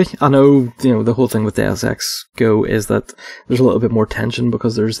fraught, maybe. I know, the whole thing with Deus Ex Go is that there's a little bit more tension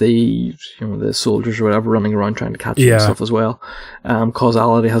because there's the soldiers or whatever running around trying to catch you and stuff as well.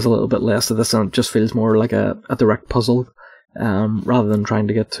 Causality has a little bit less of this, and it just feels more like a direct puzzle rather than trying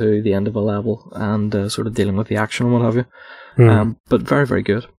to get to the end of a level and sort of dealing with the action and what have you. But very, very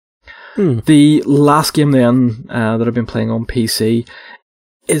good. The last game then that I've been playing on PC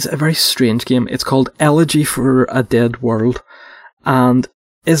is a very strange game. It's called Elegy for a Dead World, and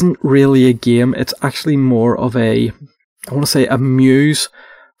isn't really a game. It's actually more of a muse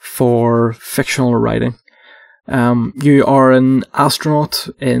for fictional writing. You are an astronaut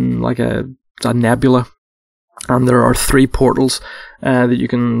in like a nebula, and there are 3 portals that you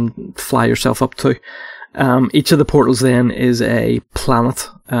can fly yourself up to. Each of the portals then is a planet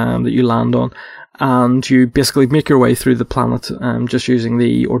that you land on, and you basically make your way through the planet just using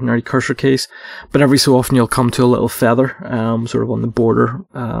the ordinary cursor keys. But every so often you'll come to a little feather sort of on the border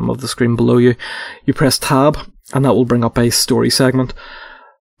of the screen below you. You press tab, and that will bring up a story segment.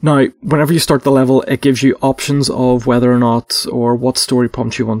 Now, whenever you start the level, it gives you options of whether or not, or what story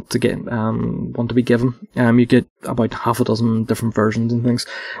prompt you want to be given. You get about half a dozen different versions and things.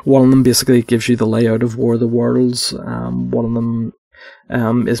 One of them basically gives you the layout of War of the Worlds. One of them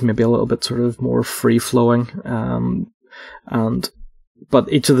is maybe a little bit sort of more free flowing.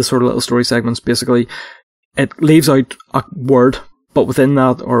 But each of the sort of little story segments, basically, it leaves out a word, but within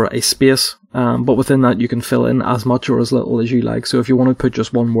that, or a space, but within that you can fill in as much or as little as you like. So if you want to put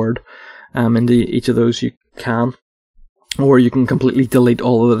just one word into each of those, you can. Or you can completely delete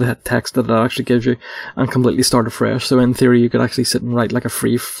all of the text that it actually gives you and completely start afresh. So in theory, you could actually sit and write like a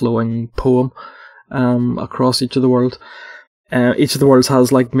free-flowing poem across each of the worlds. Each of the worlds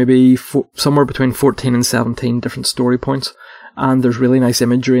has like maybe somewhere between 14 and 17 different story points. And there's really nice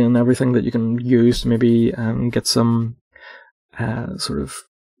imagery and everything that you can use to maybe get some sort of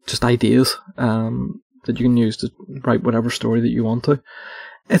just ideas that you can use to write whatever story that you want to.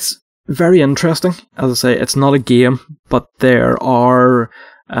 It's very interesting. As I say, it's not a game, but there are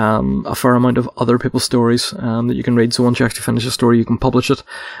a fair amount of other people's stories that you can read. So once you actually finish a story, you can publish it,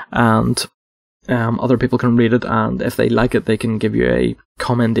 and other people can read it, and if they like it, they can give you a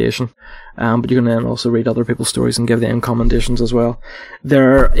commendation. But you can then also read other people's stories and give them commendations as well.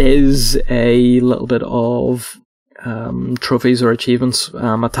 There is a little bit of trophies or achievements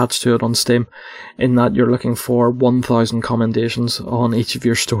attached to it on Steam, in that you're looking for 1,000 commendations on each of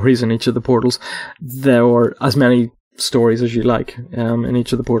your stories in each of the portals. There are as many stories as you like in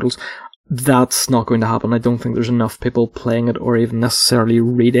each of the portals. That's not going to happen. I don't think there's enough people playing it or even necessarily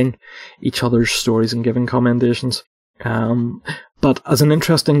reading each other's stories and giving commendations. But as an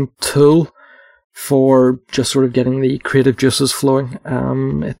interesting tool for just sort of getting the creative juices flowing,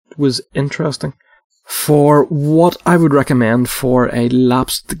 it was interesting. For what I would recommend for a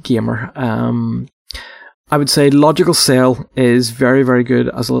lapsed gamer, I would say Logical Sail is very, very good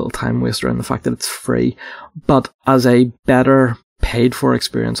as a little time waster in the fact that it's free. But as a better paid-for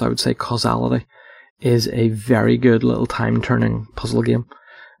experience, I would say Causality is a very good little time-turning puzzle game,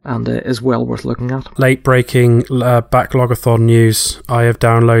 and is well worth looking at. Late-breaking Backlogathon news. I have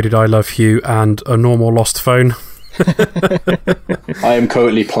downloaded I Love You and A Normal Lost Phone. I am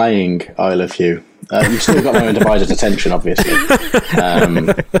currently playing I Love You. You've still got my undivided attention, obviously.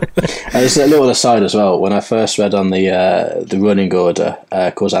 There's a little aside as well. When I first read on the running order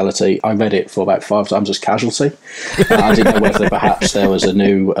Causality, I read it for about 5 times as Casualty. I didn't know whether perhaps there was a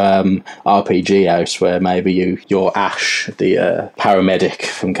new RPG out where maybe you're Ash, the paramedic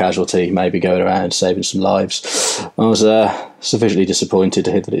from Casualty, maybe going around saving some lives. I was sufficiently disappointed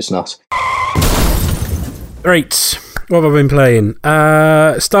to hear that it's not. Right. What have I been playing?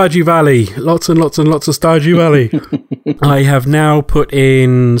 Stardew Valley. Lots and lots and lots of Stardew Valley. I have now put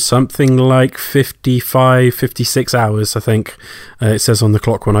in something like 55, 56 hours, I think. It says on the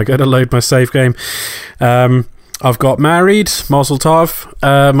clock when I go to load my save game. I've got married, Mazel Tov.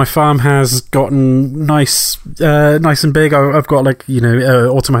 My farm has gotten nice and big. I've got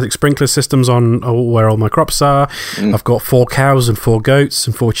automatic sprinkler systems on where all my crops are. I've got 4 cows and 4 goats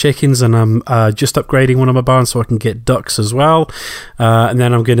and 4 chickens, and I'm just upgrading one of my barns so I can get ducks as well. And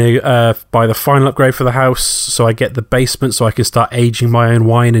then I'm going to buy the final upgrade for the house so I get the basement so I can start aging my own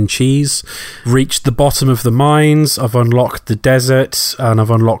wine and cheese. Reached the bottom of the mines. I've unlocked the desert and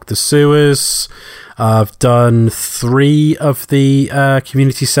I've unlocked the sewers. I've done 3 of the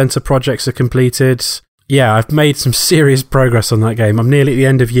community centre projects are completed. Yeah, I've made some serious progress on that game. I'm nearly at the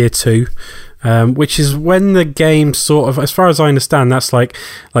end of year 2, which is when the game sort of, as far as I understand, that's like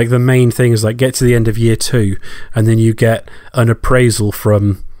the main thing is like get to the end of year 2 and then you get an appraisal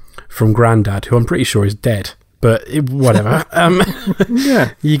from Grandad, who I'm pretty sure is dead. But whatever.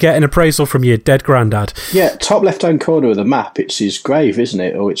 Yeah. You get an appraisal from your dead granddad. Yeah, top left-hand corner of the map, it's his grave, isn't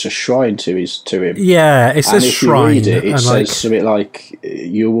it? Or it's a shrine to him. Yeah, it says shrine. And if you read it, it says something like,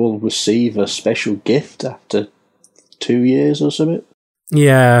 you will receive a special gift after 2 years or something.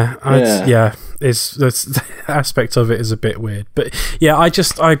 Yeah, it's the aspect of it is a bit weird, but yeah, I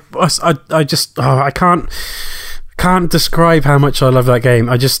can't describe how much I love that game.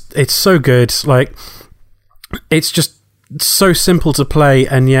 It's so good. Like, it's just so simple to play,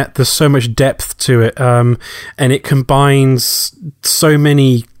 and yet there's so much depth to it, and it combines so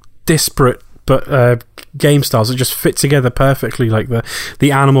many disparate but game styles that just fit together perfectly, like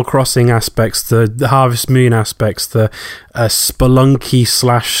the Animal Crossing aspects, the Harvest Moon aspects, the Spelunky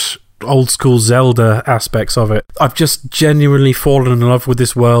 / old school Zelda aspects of it. I've just genuinely fallen in love with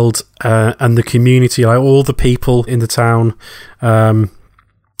this world and the community, like all the people in the town, and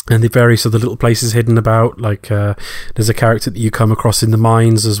the various other little places hidden about. Like there's a character that you come across in the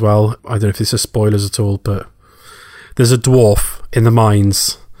mines as well. I don't know if this is spoilers at all, but there's a dwarf in the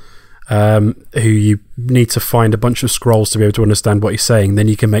mines who you need to find a bunch of scrolls to be able to understand what he's saying. Then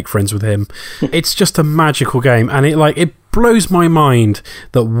you can make friends with him. It's just a magical game, and it blows my mind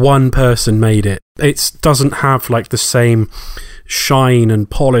that one person made it. It doesn't have like the same shine and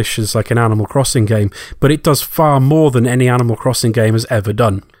polish as like an Animal Crossing game, but it does far more than any Animal Crossing game has ever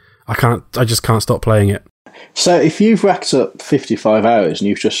done. I just can't stop playing it. So if you've racked up 55 hours and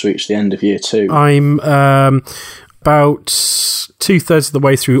you've just reached the end of year 2... I'm about 2/3 of the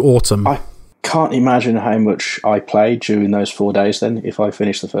way through autumn. I can't imagine how much I played during those 4 days then, if I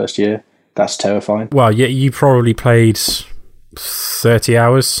finished the first year. That's terrifying. Well, yeah, you probably played 30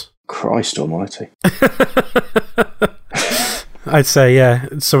 hours. Christ almighty. I'd say, yeah,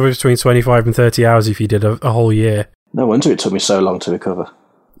 somewhere between 25 and 30 hours if you did a whole year. No wonder it took me so long to recover.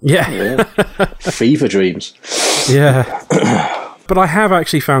 Yeah. Fever dreams. Yeah. But I have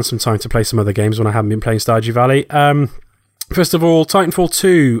actually found some time to play some other games when I haven't been playing Stardew Valley. First of all, Titanfall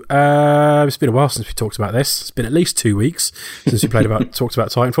 2. It's been a while since we talked about this. It's been at least 2 weeks since we talked about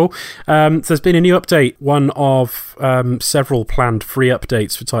Titanfall. So there's been a new update, one of several planned free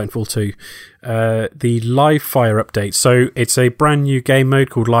updates for Titanfall 2. The Live Fire update. So it's a brand new game mode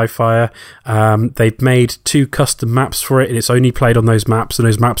called Live Fire. They've made 2 custom maps for it, and it's only played on those maps, and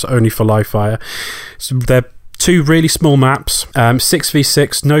those maps are only for Live Fire. So they're 2 really small maps,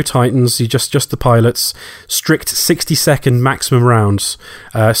 6v6, no Titans, just the pilots, strict 60-second maximum rounds.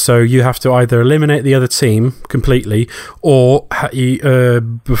 So you have to either eliminate the other team completely, or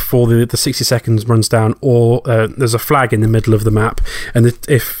before the 60 seconds runs down, or there's a flag in the middle of the map, and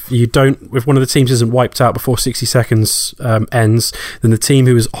if one of the teams isn't wiped out before 60 seconds ends, then the team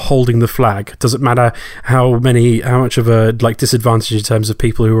who is holding the flag, doesn't matter how much of a disadvantage in terms of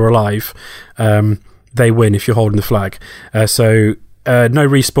people who are alive, they win if you're holding the flag. So no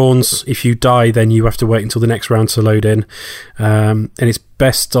respawns. If you die, then you have to wait until the next round to load in. And it's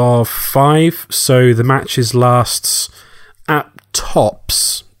best of 5, so the matches lasts at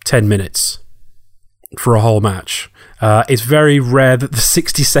tops 10 minutes for a whole match. It's very rare that the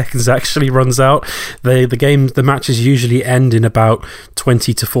 60 seconds actually runs out. The matches usually end in about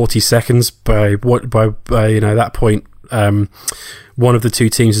 20 to 40 seconds. By that point, one of the 2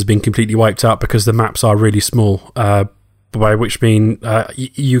 teams has been completely wiped out because the maps are really small, by which mean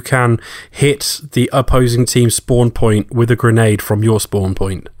you can hit the opposing team's spawn point with a grenade from your spawn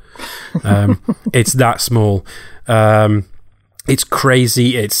point. It's that small. It's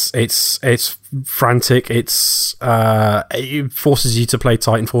crazy. It's frantic. It forces you to play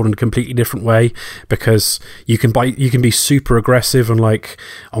Titanfall in a completely different way, because you can be super aggressive, and like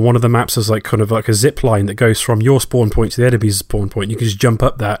on one of the maps there's like kind of like a zip line that goes from your spawn point to the enemy's spawn point. You can just jump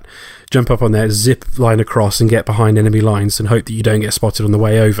up on there, zip line across, and get behind enemy lines and hope that you don't get spotted on the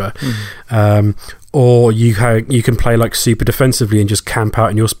way over. Or you can play like super defensively and just camp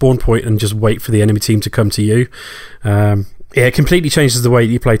out in your spawn point and just wait for the enemy team to come to you. Yeah, it completely changes the way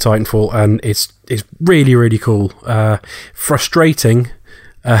you play Titanfall, and it's really, really cool. Frustrating,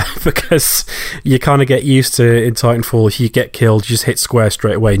 because you kind of get used to, in Titanfall, if you get killed, you just hit square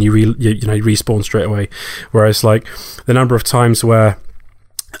straight away and you respawn straight away. Whereas like the number of times where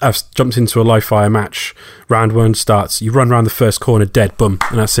I've jumped into a live fire match, round 1 starts, you run around the first corner dead, boom,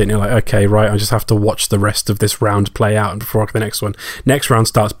 and that's it, and you're like, okay, right, I just have to watch the rest of this round play out before I get the next one. Next round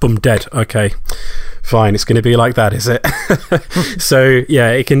starts, boom, dead, okay, fine, it's going to be like that, is it? So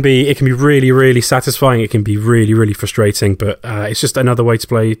yeah, it can be really, really satisfying. It can be really, really frustrating, but it's just another way to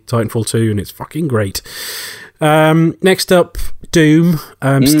play Titanfall 2, and it's fucking great. Next up, Doom.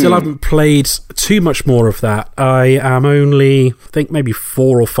 Still haven't played too much more of that. I am only, I think, maybe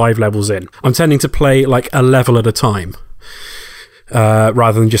 4 or 5 levels in. I'm tending to play like a level at a time,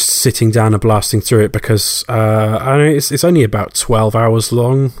 rather than just sitting down and blasting through it, because I know it's only about 12 hours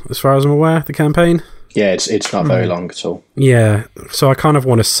long, as far as I'm aware, the campaign. Yeah, it's not very long at all. Yeah, so I kind of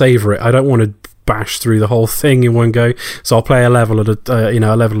want to savour it. I don't want to bash through the whole thing in one go. So I'll play a level at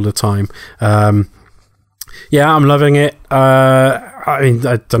a time. Yeah, I'm loving it. I mean,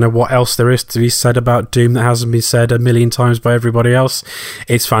 I don't know what else there is to be said about Doom that hasn't been said a million times by everybody else.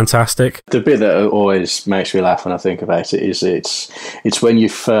 It's fantastic. The bit that always makes me laugh when I think about it is it's when you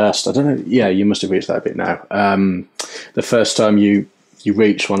first, I don't know, yeah, you must have reached that bit now. The first time you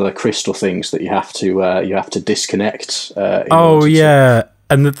reach one of the crystal things that you have to disconnect.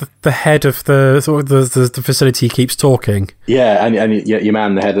 And the head of the facility keeps talking. Yeah, and your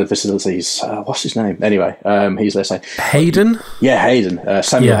man, the head of the facilities, what's his name? Anyway, he's, let's say... Hayden? Yeah, Hayden.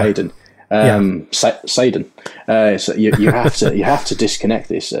 Samuel Hayden. Saden. So you have to disconnect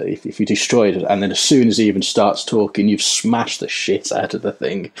this. If you destroy it, and then as soon as he even starts talking, you've smashed the shit out of the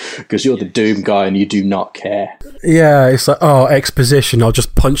thing because you're the Doom guy and you do not care. Yeah, it's like, exposition. I'll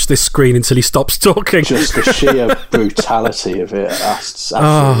just punch this screen until he stops talking. Just the sheer brutality of it. That's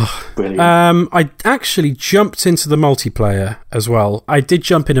brilliant. I actually jumped into the multiplayer as well. I did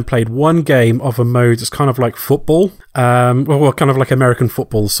jump in and played one game of a mode that's kind of like football. Well, kind of like American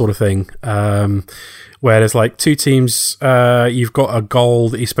football sort of thing. Where there's like two teams, you've got a goal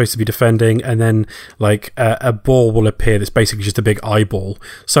that you're supposed to be defending, and then like a ball will appear that's basically just a big eyeball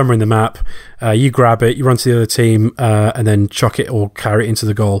somewhere in the map. You grab it, you run to the other team, and then chuck it or carry it into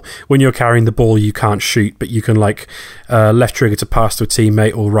the goal. When you're carrying the ball, you can't shoot, but you can like left trigger to pass to a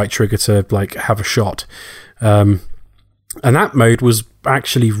teammate or right trigger to like have a shot. And that mode was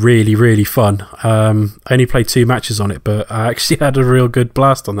actually really, really fun. I only played 2 matches on it, but I actually had a real good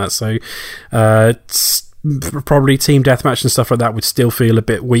blast on that. So probably team deathmatch and stuff like that would still feel a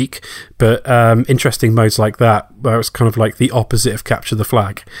bit weak, but interesting modes like that, where it's kind of like the opposite of Capture the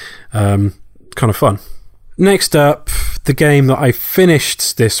Flag. Kind of fun. Next up, the game that I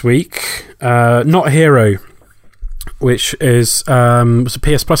finished this week, Not Hero, which was a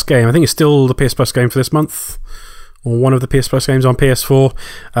PS Plus game. I think it's still the PS Plus game for this month, or one of the PS Plus games on PS4.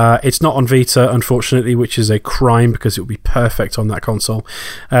 It's not on Vita, unfortunately, which is a crime because it would be perfect on that console.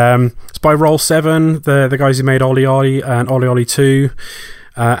 It's by Roll7, the guys who made Oli Oli and Oli Oli 2,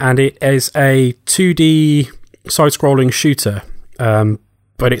 and it is a 2D side-scrolling shooter,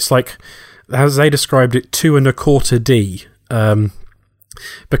 but it's like, as they described it, 2.25D.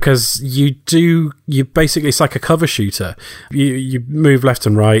 Because you basically, it's like a cover shooter. You move left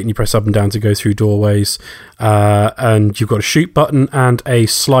and right and you press up and down to go through doorways, and you've got a shoot button and a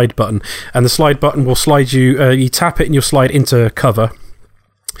slide button, and the slide button will slide you tap it and you'll slide into cover,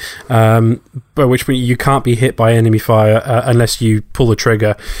 by which point you can't be hit by enemy fire unless you pull the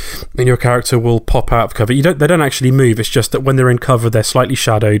trigger, and your character will pop out of cover. They don't actually move, it's just that when they're in cover they're slightly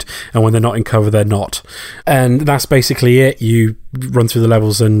shadowed, and when they're not in cover they're not. And that's basically it. You run through the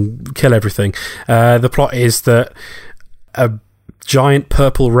levels and kill everything. The plot is that a giant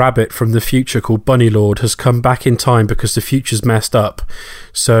purple rabbit from the future called Bunny Lord has come back in time because the future's messed up,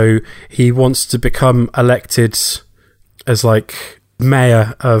 so he wants to become elected as like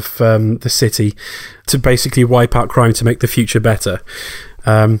mayor of the city to basically wipe out crime to make the future better.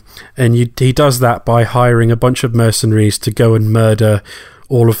 And he does that by hiring a bunch of mercenaries to go and murder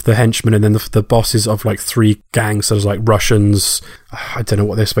all of the henchmen and then the bosses of like 3 gangs. So there's like Russians, I don't know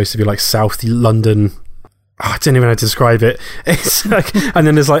what they're supposed to be, like South London, I don't even know how to describe it. It's like, and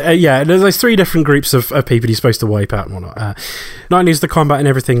then there's like, there's 3 different groups of people you're supposed to wipe out and whatnot. Not only is the combat and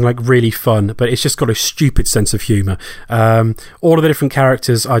everything like really fun, but it's just got a stupid sense of humour. All of the different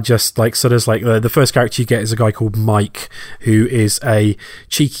characters are just like, so there's like the first character you get is a guy called Mike, who is a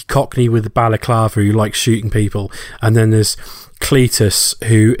cheeky cockney with a balaclava who likes shooting people. And then there's Cletus,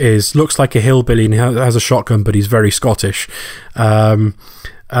 who looks like a hillbilly and has a shotgun, but he's very Scottish.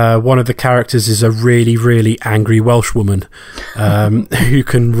 One of the characters is a really, really angry Welsh woman who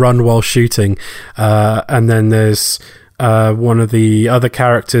can run while shooting. And then there's one of the other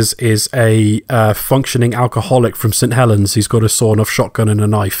characters is a functioning alcoholic from St. Helens who's got a sawn-off shotgun and a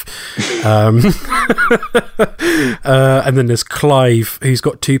knife. And then there's Clive, who's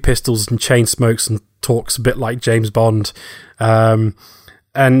got 2 pistols and chain smokes and talks a bit like James Bond.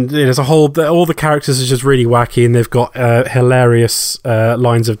 And there's all the characters are just really wacky, and they've got hilarious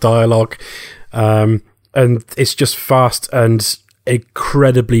lines of dialogue, and it's just fast and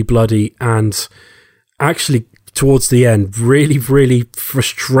incredibly bloody, and actually towards the end really, really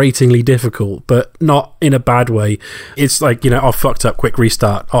frustratingly difficult, but not in a bad way. It's like, fucked up, quick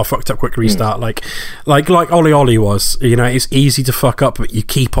restart. Like Oli Oli was. It's easy to fuck up, but you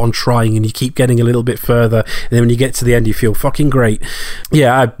keep on trying and you keep getting a little bit further, and then when you get to the end you feel fucking great.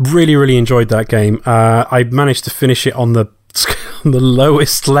 Yeah, I really, really enjoyed that game. I managed to finish it on the the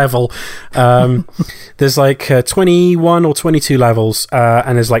lowest level. There's like 21 or 22 levels,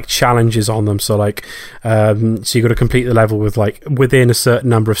 and there's like challenges on them. So like, so you got to complete the level with like within a certain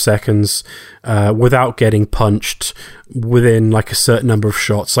number of seconds, without getting punched, within like a certain number of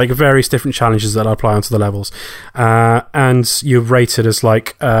shots, like various different challenges that apply onto the levels, and you're rated as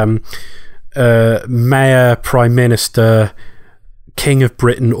like Mayor, Prime Minister, King of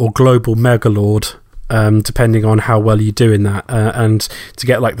Britain, or Global Megalord, depending on how well you do in that. And to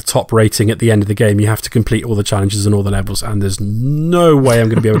get like the top rating at the end of the game, you have to complete all the challenges and all the levels. And there's no way I'm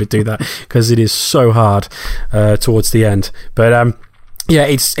going to be able to do that because it is so hard towards the end. But yeah,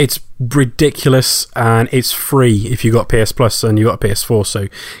 it's ridiculous, and it's free if you got PS Plus and you got a PS4. So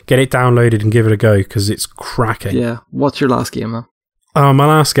get it downloaded and give it a go because it's cracking. Yeah. What's your last game, man? Oh, my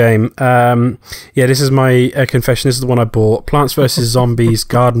last game. Yeah, this is my confession. This is the one I bought. Plants vs. Zombies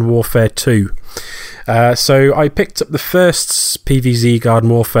Garden Warfare 2. So I picked up the first PvZ Garden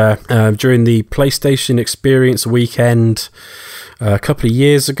Warfare during the PlayStation Experience weekend a couple of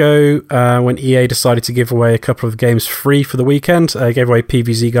years ago, when EA decided to give away a couple of games free for the weekend. They gave away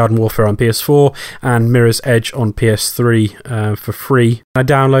PvZ Garden Warfare on PS4 and Mirror's Edge on PS3 for free. I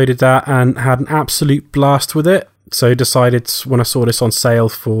downloaded that and had an absolute blast with it. So I decided when I saw this on sale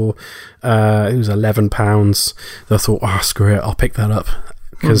for it was £11, I thought, oh, screw it, I'll pick that up.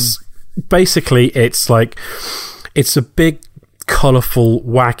 Because basically it's like, it's a big, colourful,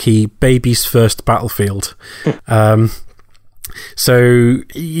 wacky, baby's first Battlefield. So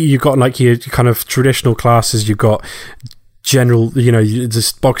you've got like your kind of traditional classes, you've got general, you know,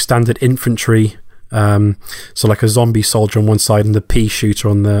 just bog standard infantry. So like a zombie soldier on one side and the pea shooter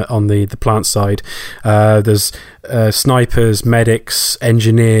on the plant side. There's snipers, medics,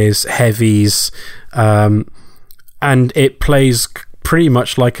 engineers, heavies, and it plays pretty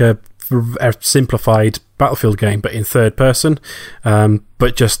much like a simplified Battlefield game, but in third person,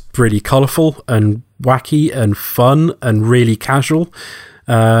 but just really colourful and wacky and fun and really casual.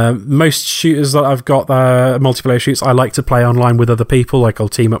 Most shooters that I've got, multiplayer shooters, I like to play online with other people. Like I'll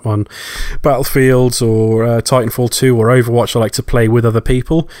team up on Battlefields or Titanfall 2 or Overwatch. I like to play with other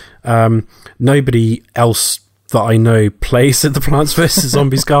people. Nobody else that I know plays at the Plants vs.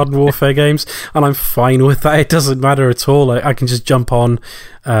 Zombies Garden Warfare games, and I'm fine with that. It doesn't matter at all. I can just jump on,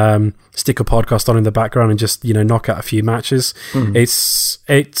 stick a podcast on in the background and just, you know, knock out a few matches. It's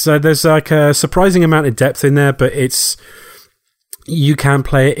there's like a surprising amount of depth in there, but you can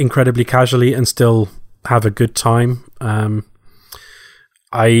play it incredibly casually and still have a good time.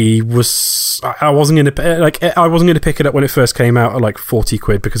 I wasn't going to pick it up when it first came out at like 40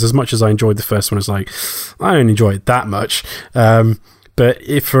 quid, because as much as I enjoyed the first one, it's like, I don't enjoy it that much. But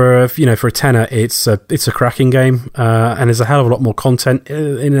if for a tenner, it's a cracking game, and there's a hell of a lot more content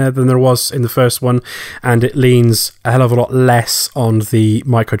in there than there was in the first one, and it leans a hell of a lot less on the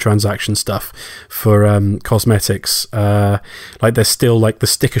microtransaction stuff for cosmetics. Like there's still like the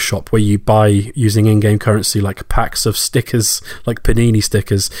sticker shop where you buy using in-game currency, like packs of stickers, like Panini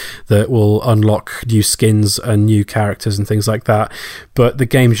stickers that will unlock new skins and new characters and things like that. But the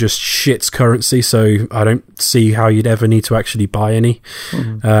game just shits currency, so I don't see how you'd ever need to actually buy any.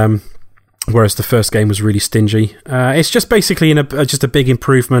 Whereas the first game was really stingy. It's just basically just a big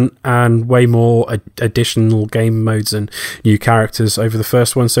improvement and way more additional game modes and new characters over the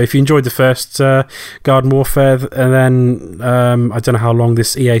first one. So if you enjoyed the first Garden Warfare, and then I don't know how long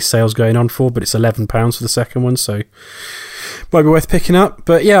this EA sale's going on for, but it's £11 for the second one, so might be worth picking up.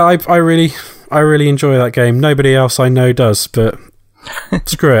 But yeah, I really enjoy that game. Nobody else I know does, but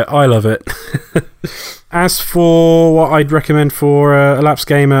screw it, I love it. As for what I'd recommend for a lapsed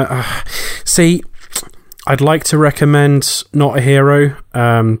gamer, see, I'd like to recommend Not a Hero,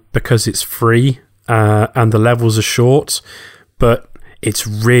 because it's free and the levels are short, but it's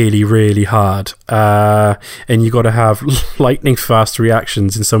really, really hard. And you got to have lightning fast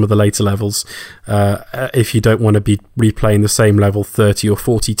reactions in some of the later levels if you don't want to be replaying the same level 30 or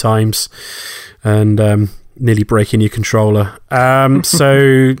 40 times and nearly breaking your controller.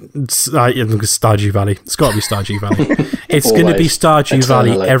 So Stardew Valley. It's got to be Stardew Valley. It's going to be Stardew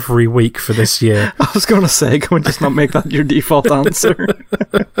Valley every week for this year. I was going to say, can we just not make that your default answer?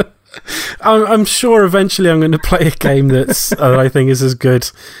 I'm sure eventually I'm going to play a game that I think is as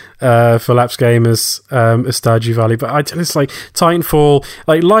good for lapsed gamers as Stardew Valley. But it's like Titanfall,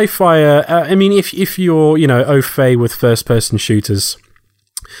 like Livefire. I mean, if you're, au fait with first-person shooters,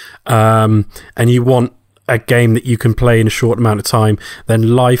 and you want a game that you can play in a short amount of time, then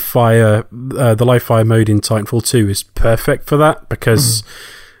Livefire, the Livefire mode in Titanfall 2 is perfect for that, because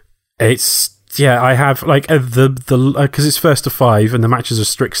it's Yeah, I have like because it's first to 5 and the matches are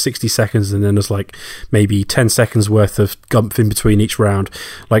strict 60 seconds and then there's like maybe 10 seconds worth of gumph in between each round.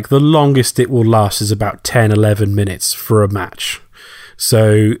 Like the longest it will last is about 10-11 minutes for a match.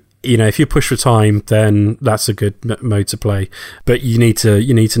 So, if you push for time, then that's a good mode to play. But you need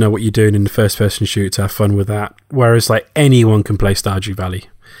to know what you're doing in the first person shooter to have fun with that. Whereas like anyone can play Stardew Valley.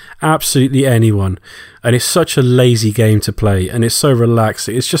 Absolutely anyone. And it's such a lazy game to play and it's so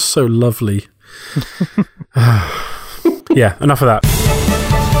relaxing. It's just so lovely. Yeah, enough of that.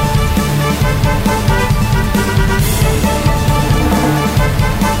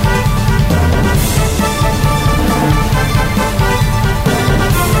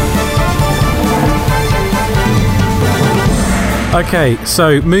 Okay,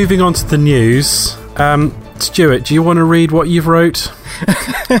 so moving on to the news. Stuart, do you want to read what you've wrote?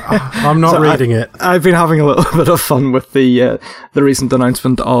 I'm not reading it. I've been having a little bit of fun with the recent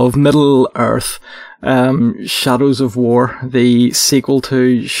announcement of Middle-earth, Shadows of War, the sequel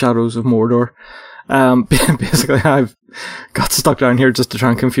to Shadows of Mordor. Basically, I've got stuck down here just to try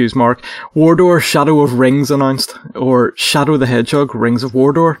and confuse Mark. Mordor, Shadow of Rings announced, or Shadow the Hedgehog, Rings of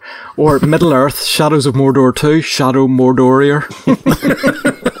Mordor, or Middle-earth, Shadows of Mordor 2, Shadow Mordorier.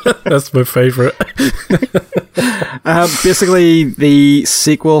 That's my favourite. Basically, the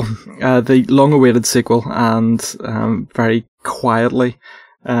sequel, the long-awaited sequel, and very quietly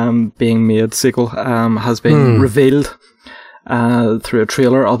being made sequel, has been revealed through a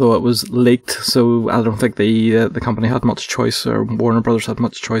trailer, although it was leaked, so I don't think the company had much choice, or Warner Brothers had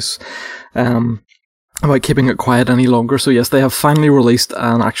much choice about keeping it quiet any longer. So yes, they have finally released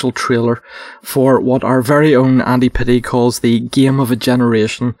an actual trailer for what our very own Andy Pitty calls the game of a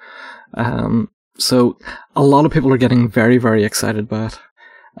generation. So a lot of people are getting very, very excited by it,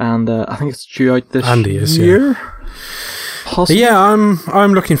 and I think it's due out this year. Possibly? Yeah,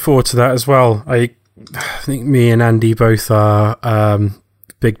 I'm looking forward to that as well. I think me and Andy both are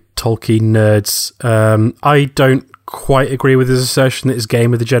big Tolkien nerds. I don't quite agree with his assertion that it's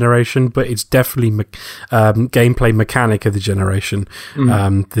game of the generation, but it's definitely gameplay mechanic of the generation.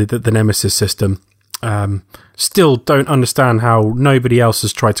 The Nemesis system. Still don't understand how nobody else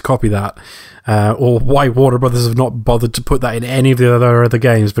has tried to copy that, or why Warner Brothers have not bothered to put that in any of the other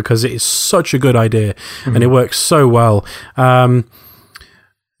games, because it is such a good idea and it works so well.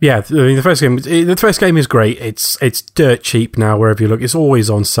 Yeah, I mean, the first game is great. It's dirt cheap now wherever you look. It's always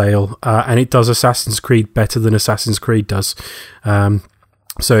on sale, and it does Assassin's Creed better than Assassin's Creed does.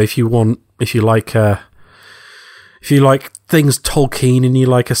 So if you like things Tolkien and you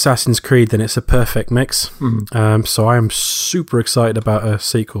like Assassin's Creed, then it's a perfect mix. So I am super excited about a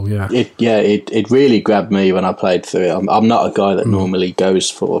sequel. Yeah, it really grabbed me when I played through it. I'm not a guy that normally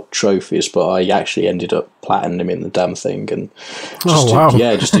goes for trophies, but I actually ended up platinum in the damn thing, and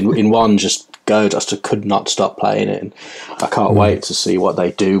just in one go. Just could not stop playing it, and I can't wait to see what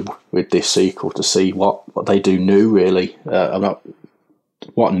they do with this sequel. To see what they do new. Really,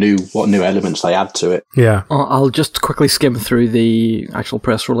 what new elements they add to it. Yeah. I'll just quickly skim through the actual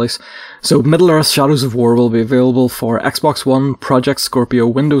press release. So Middle-earth Shadows of War will be available for Xbox One, Project Scorpio,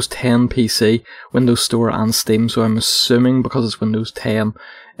 Windows 10 PC, Windows Store and Steam. So I'm assuming because it's Windows 10,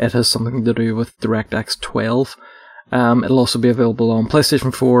 it has something to do with DirectX 12. It'll also be available on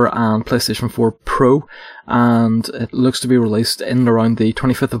PlayStation 4 and PlayStation 4 Pro, and it looks to be released in and around the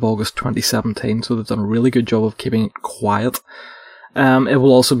 25th of August 2017, so they've done a really good job of keeping it quiet. It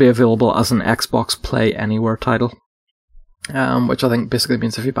will also be available as an Xbox Play Anywhere title, which I think basically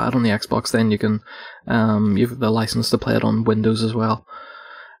means if you buy it on the Xbox, then you can you have the license to play it on Windows as well.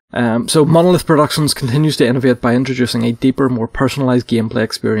 So Monolith Productions continues to innovate by introducing a deeper, more personalised gameplay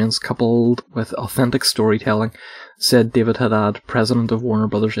experience coupled with authentic storytelling, said David Haddad, president of Warner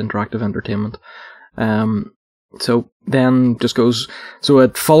Brothers Interactive Entertainment. So then just goes,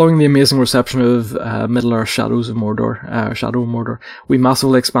 following the amazing reception of Middle-earth Shadow of Mordor, we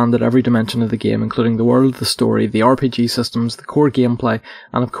massively expanded every dimension of the game, including the world, the story, the RPG systems, the core gameplay,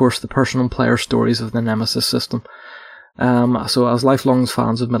 and of course the personal player stories of the Nemesis system. So as lifelong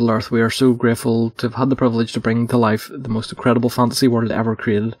fans of Middle-earth, we are so grateful to have had the privilege to bring to life the most incredible fantasy world ever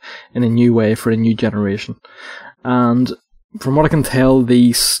created in a new way for a new generation. And from what I can tell,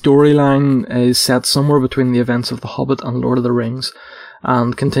 the storyline is set somewhere between the events of The Hobbit and Lord of the Rings,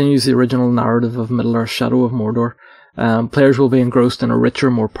 and continues the original narrative of Middle-earth Shadow of Mordor. Players will be engrossed in a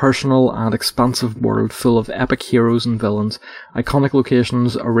richer, more personal and expansive world full of epic heroes and villains, iconic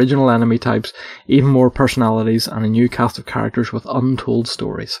locations, original enemy types, even more personalities, and a new cast of characters with untold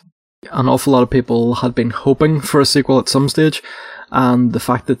stories. An awful lot of people had been hoping for a sequel at some stage, and the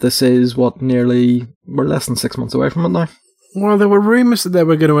fact that this is, we're less than 6 months away from it now. Well, there were rumours that they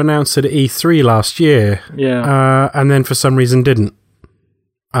were going to announce it at E3 last year. Yeah. And then for some reason didn't.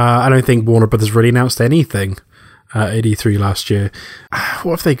 I don't think Warner Brothers really announced anything at E3 last year.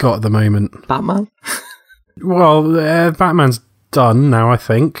 What have they got at the moment? Batman? Well, Batman's done now, I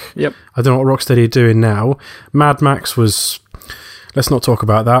think. Yep. I don't know what Rocksteady are doing now. Mad Max was... Let's not talk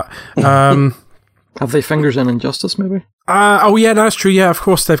about that. Have they fingers in Injustice, maybe? Oh, yeah, that's true. Yeah, of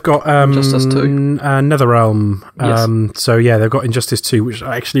course, they've got Injustice 2. NetherRealm. Yes. So, yeah, they've got Injustice 2, which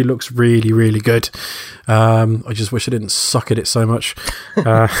actually looks really, really good. I just wish I didn't suck at it so much.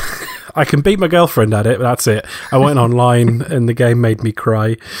 I can beat my girlfriend at it, but that's it. I went online and the game made me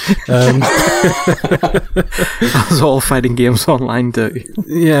cry. As all fighting games online do.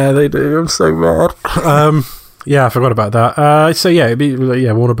 Yeah, they do. I'm so mad. Yeah, I forgot about that. So yeah,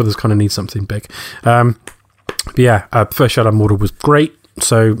 Warner Brothers kind of needs something big. But yeah, first Shadow Mordor was great.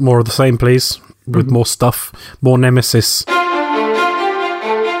 So more of the same, please, with more stuff, more Nemesis.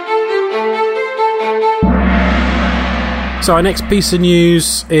 So our next piece of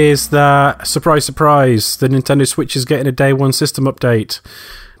news is that, surprise, surprise, the Nintendo Switch is getting a day one system update.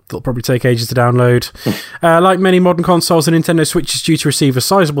 That'll probably take ages to download. Like many modern consoles, the Nintendo Switch is due to receive a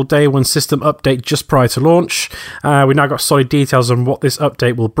sizable day one system update just prior to launch. We've now got solid details on what this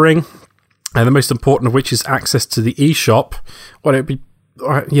update will bring. And the most important of which is access to the eShop. Well, it'd be...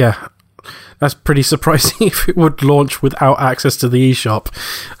 yeah... That's pretty surprising if it would launch without access to the eShop.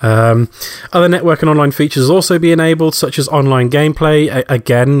 Other network and online features will also be enabled, such as online gameplay.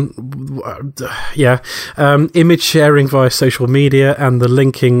 Image sharing via social media and the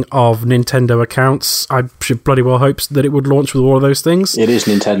linking of Nintendo accounts. I should bloody well hope that it would launch with all of those things. It is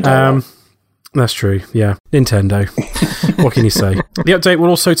Nintendo. That's true, yeah. Nintendo. What can you say? The update will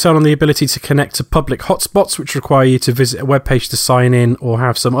also turn on the ability to connect to public hotspots, which require you to visit a webpage to sign in or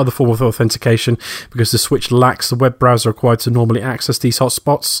have some other form of authentication, because the Switch lacks the web browser required to normally access these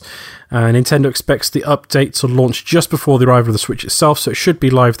hotspots. Nintendo expects the update to launch just before the arrival of the Switch itself, so it should be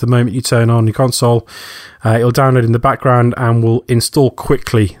live the moment you turn on your console. It'll download in the background and will install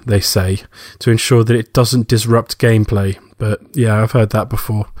quickly, they say, to ensure that it doesn't disrupt gameplay. But yeah, I've heard that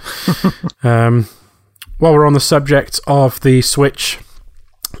before. While we're on the subject of the Switch,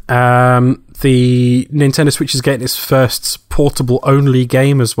 the Nintendo Switch is getting its first portable-only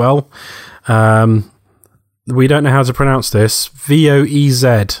game as well. We don't know how to pronounce this.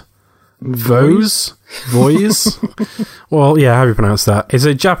 VOEZ. Voice? Well, yeah, how do you pronounce that? It's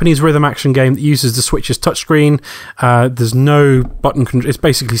a Japanese rhythm action game that uses the Switch's touchscreen. There's no button control. It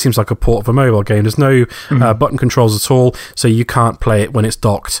basically seems like a port of a mobile game. There's no button controls at all, so you can't play it when it's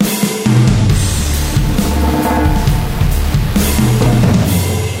docked.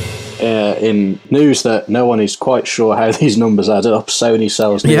 In news that no one is quite sure how these numbers add up, Sony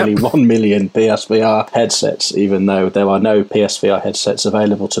sells nearly 1 million PSVR headsets, even though there are no PSVR headsets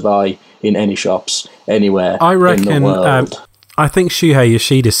available to buy in any shops anywhere I reckon, in the world. I think Shuhei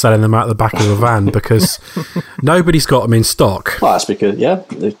Yoshida's selling them out the back of a van because nobody's got them in stock. Well, that's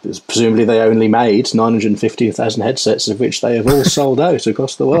because, presumably they only made 950,000 headsets, of which they have all sold out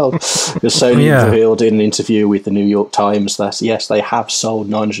across the world. Because Sony revealed in an interview with the New York Times that, yes, they have sold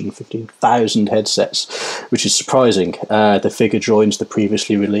 950,000 headsets, which is surprising. The figure joins the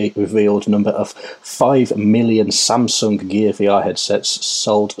previously revealed number of 5 million Samsung Gear VR headsets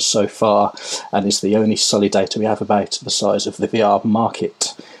sold so far, and is the only solid data we have about the size of the VR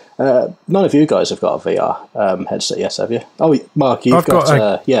market. None of you guys have got a VR headset yet, have you? Oh, Mark, I've got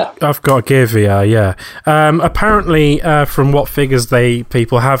a Gear VR, yeah. Apparently, from what figures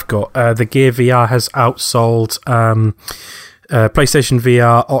people have got, the Gear VR has outsold PlayStation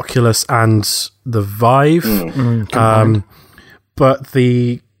VR, Oculus, and the Vive. But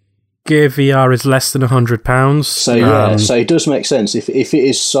the Gear VR is less than £100. So it does make sense. If it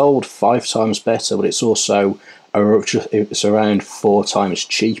is sold 5 times better, but it's also it's around 4 times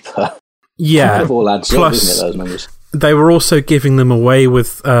cheaper. Yeah. It all adds up, doesn't it, those numbers? They were also giving them away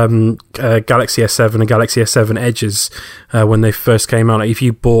with Galaxy S7 and Galaxy S7 Edges when they first came out. If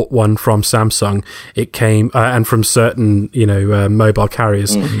you bought one from Samsung, it came, and from certain mobile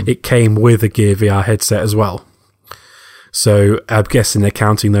carriers, it came with a Gear VR headset as well. So I'm guessing they're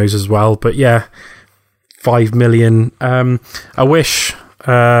counting those as well. But yeah, 5 million. I wish...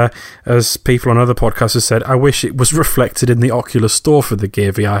 as people on other podcasts have said, I wish it was reflected in the Oculus Store for the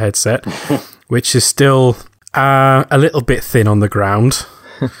Gear VR headset, which is still a little bit thin on the ground.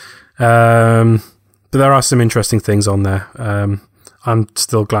 But there are some interesting things on there. I'm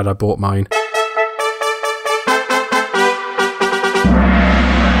still glad I bought mine.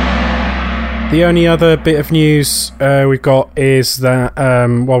 The only other bit of news we've got is that,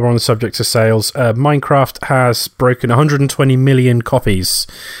 while we're on the subject of sales, Minecraft has broken 120 million copies.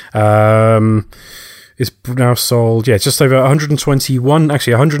 It's now sold, just over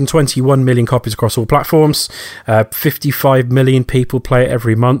 121 million copies across all platforms. 55 million people play it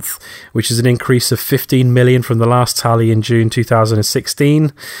every month, which is an increase of 15 million from the last tally in June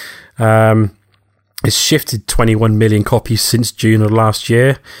 2016. It's shifted 21 million copies since June of last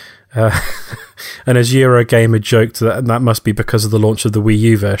year. And as Eurogamer joked, that must be because of the launch of the Wii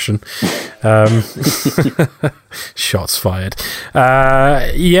U version. Shots fired.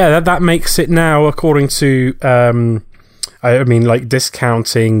 That makes it now, according to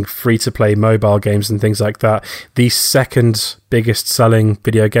discounting free-to-play mobile games and things like that, the second biggest selling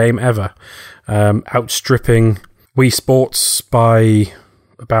video game ever, outstripping Wii Sports by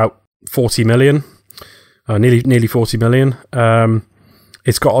about 40 million, nearly 40 million.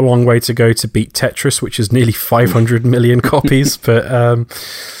 It's got a long way to go to beat Tetris, which is nearly 500 million copies, but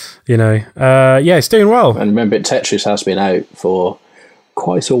it's doing well. And remember, Tetris has been out for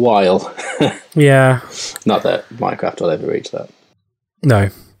quite a while. Yeah. Not that Minecraft will ever reach that.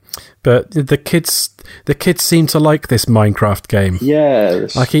 No. But the kids seem to like this Minecraft game. Yeah,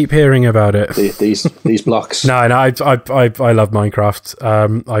 I keep hearing about it. These blocks. No, I love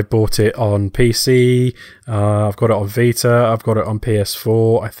Minecraft. I bought it on PC. I've got it on Vita. I've got it on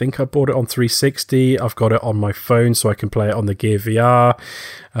PS4. I think I bought it on 360. I've got it on my phone so I can play it on the Gear VR.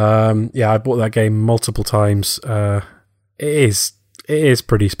 I bought that game multiple times. It is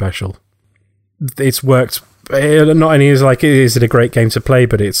pretty special. It's worked. Not only is it a great game to play,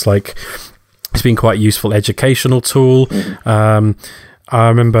 but it's been quite a useful educational tool. I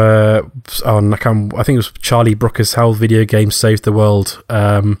remember on I think it was Charlie Brooker's How Video Games Saved the World.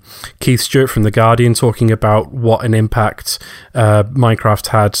 Keith Stewart from The Guardian talking about what an impact Minecraft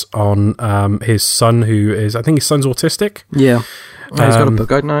had on his son, who is, I think his son's autistic. Yeah, he's got a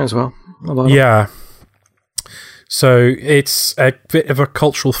book out now as well. Yeah. So it's a bit of a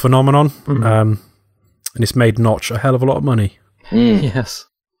cultural phenomenon. And it's made Notch a hell of a lot of money. Yes.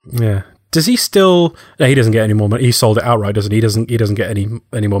 Yeah. Does he still? No, he doesn't get any more money. He sold it outright, doesn't he? He doesn't get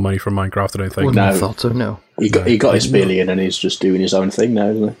any more money from Minecraft, I don't think. Wouldn't have thought so, no. He got his billion and he's just doing his own thing now,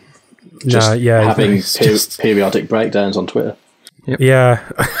 isn't he? Having periodic breakdowns on Twitter. Yep. Yeah.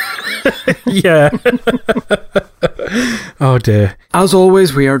 Yeah. Oh dear. As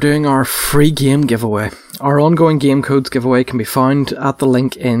always, we are doing our free game giveaway. Our ongoing game codes giveaway can be found at the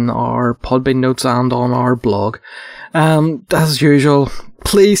link in our Podbean notes and on our blog. As usual,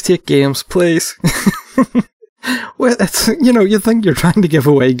 please take games, please. Well, it's, you think you're trying to give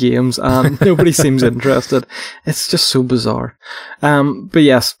away games and nobody seems interested. It's just so bizarre. But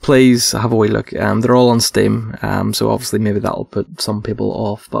yes, please have a wee look. They're all on Steam, so obviously maybe that'll put some people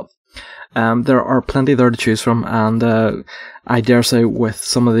off, but there are plenty there to choose from, and I dare say with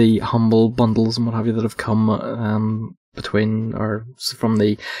some of the humble bundles and what have you that have come between or from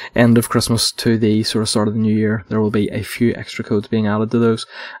the end of Christmas to the sort of start of the new year, there will be a few extra codes being added to those.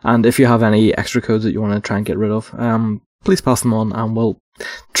 And if you have any extra codes that you want to try and get rid of, please pass them on and we'll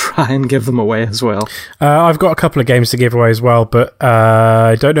try and give them away as well. I've got a couple of games to give away as well, but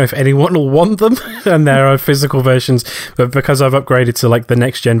I don't know if anyone will want them, and there are physical versions, but because I've upgraded to the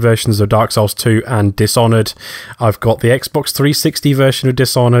next gen versions of Dark Souls 2 and Dishonored, I've got the Xbox 360 version of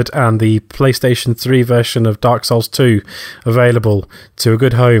Dishonored and the PlayStation 3 version of Dark Souls 2 available to a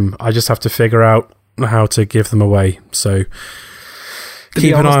good home. I just have to figure out how to give them away, so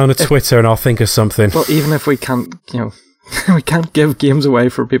keep an eye on Twitter and I'll think of something. Well, even if we can't, we can't give games away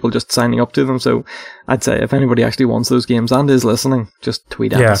for people just signing up to them, so I'd say if anybody actually wants those games and is listening, just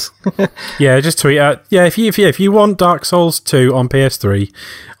tweet at us. Yeah, just tweet at. Yeah, if you want Dark Souls 2 on PS3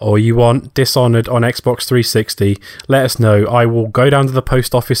 or you want Dishonored on Xbox 360, let us know. I will go down to the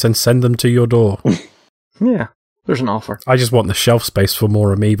post office and send them to your door. Yeah, there's an offer. I just want the shelf space for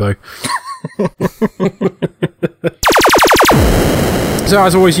more Amiibo. So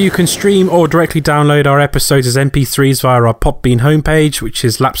as always, you can stream or directly download our episodes as MP3s via our Podbean homepage, which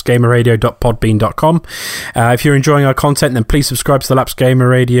is lapsedgamerradio.podbean.com. If you're enjoying our content, then please subscribe to the Lapsed Gamer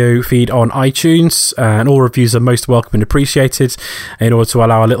Radio feed on iTunes, and all reviews are most welcome and appreciated in order to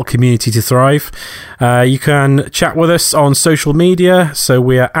allow our little community to thrive. You can chat with us on social media, so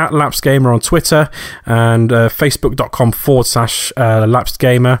we are at Lapsed Gamer on Twitter and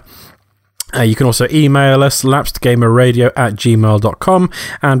facebook.com/lapsedgamer. You can also email us, lapsedgamerradio@gmail.com,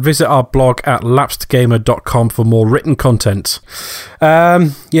 and visit our blog at lapsedgamer.com for more written content.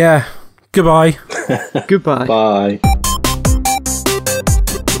 Goodbye. Goodbye. Bye.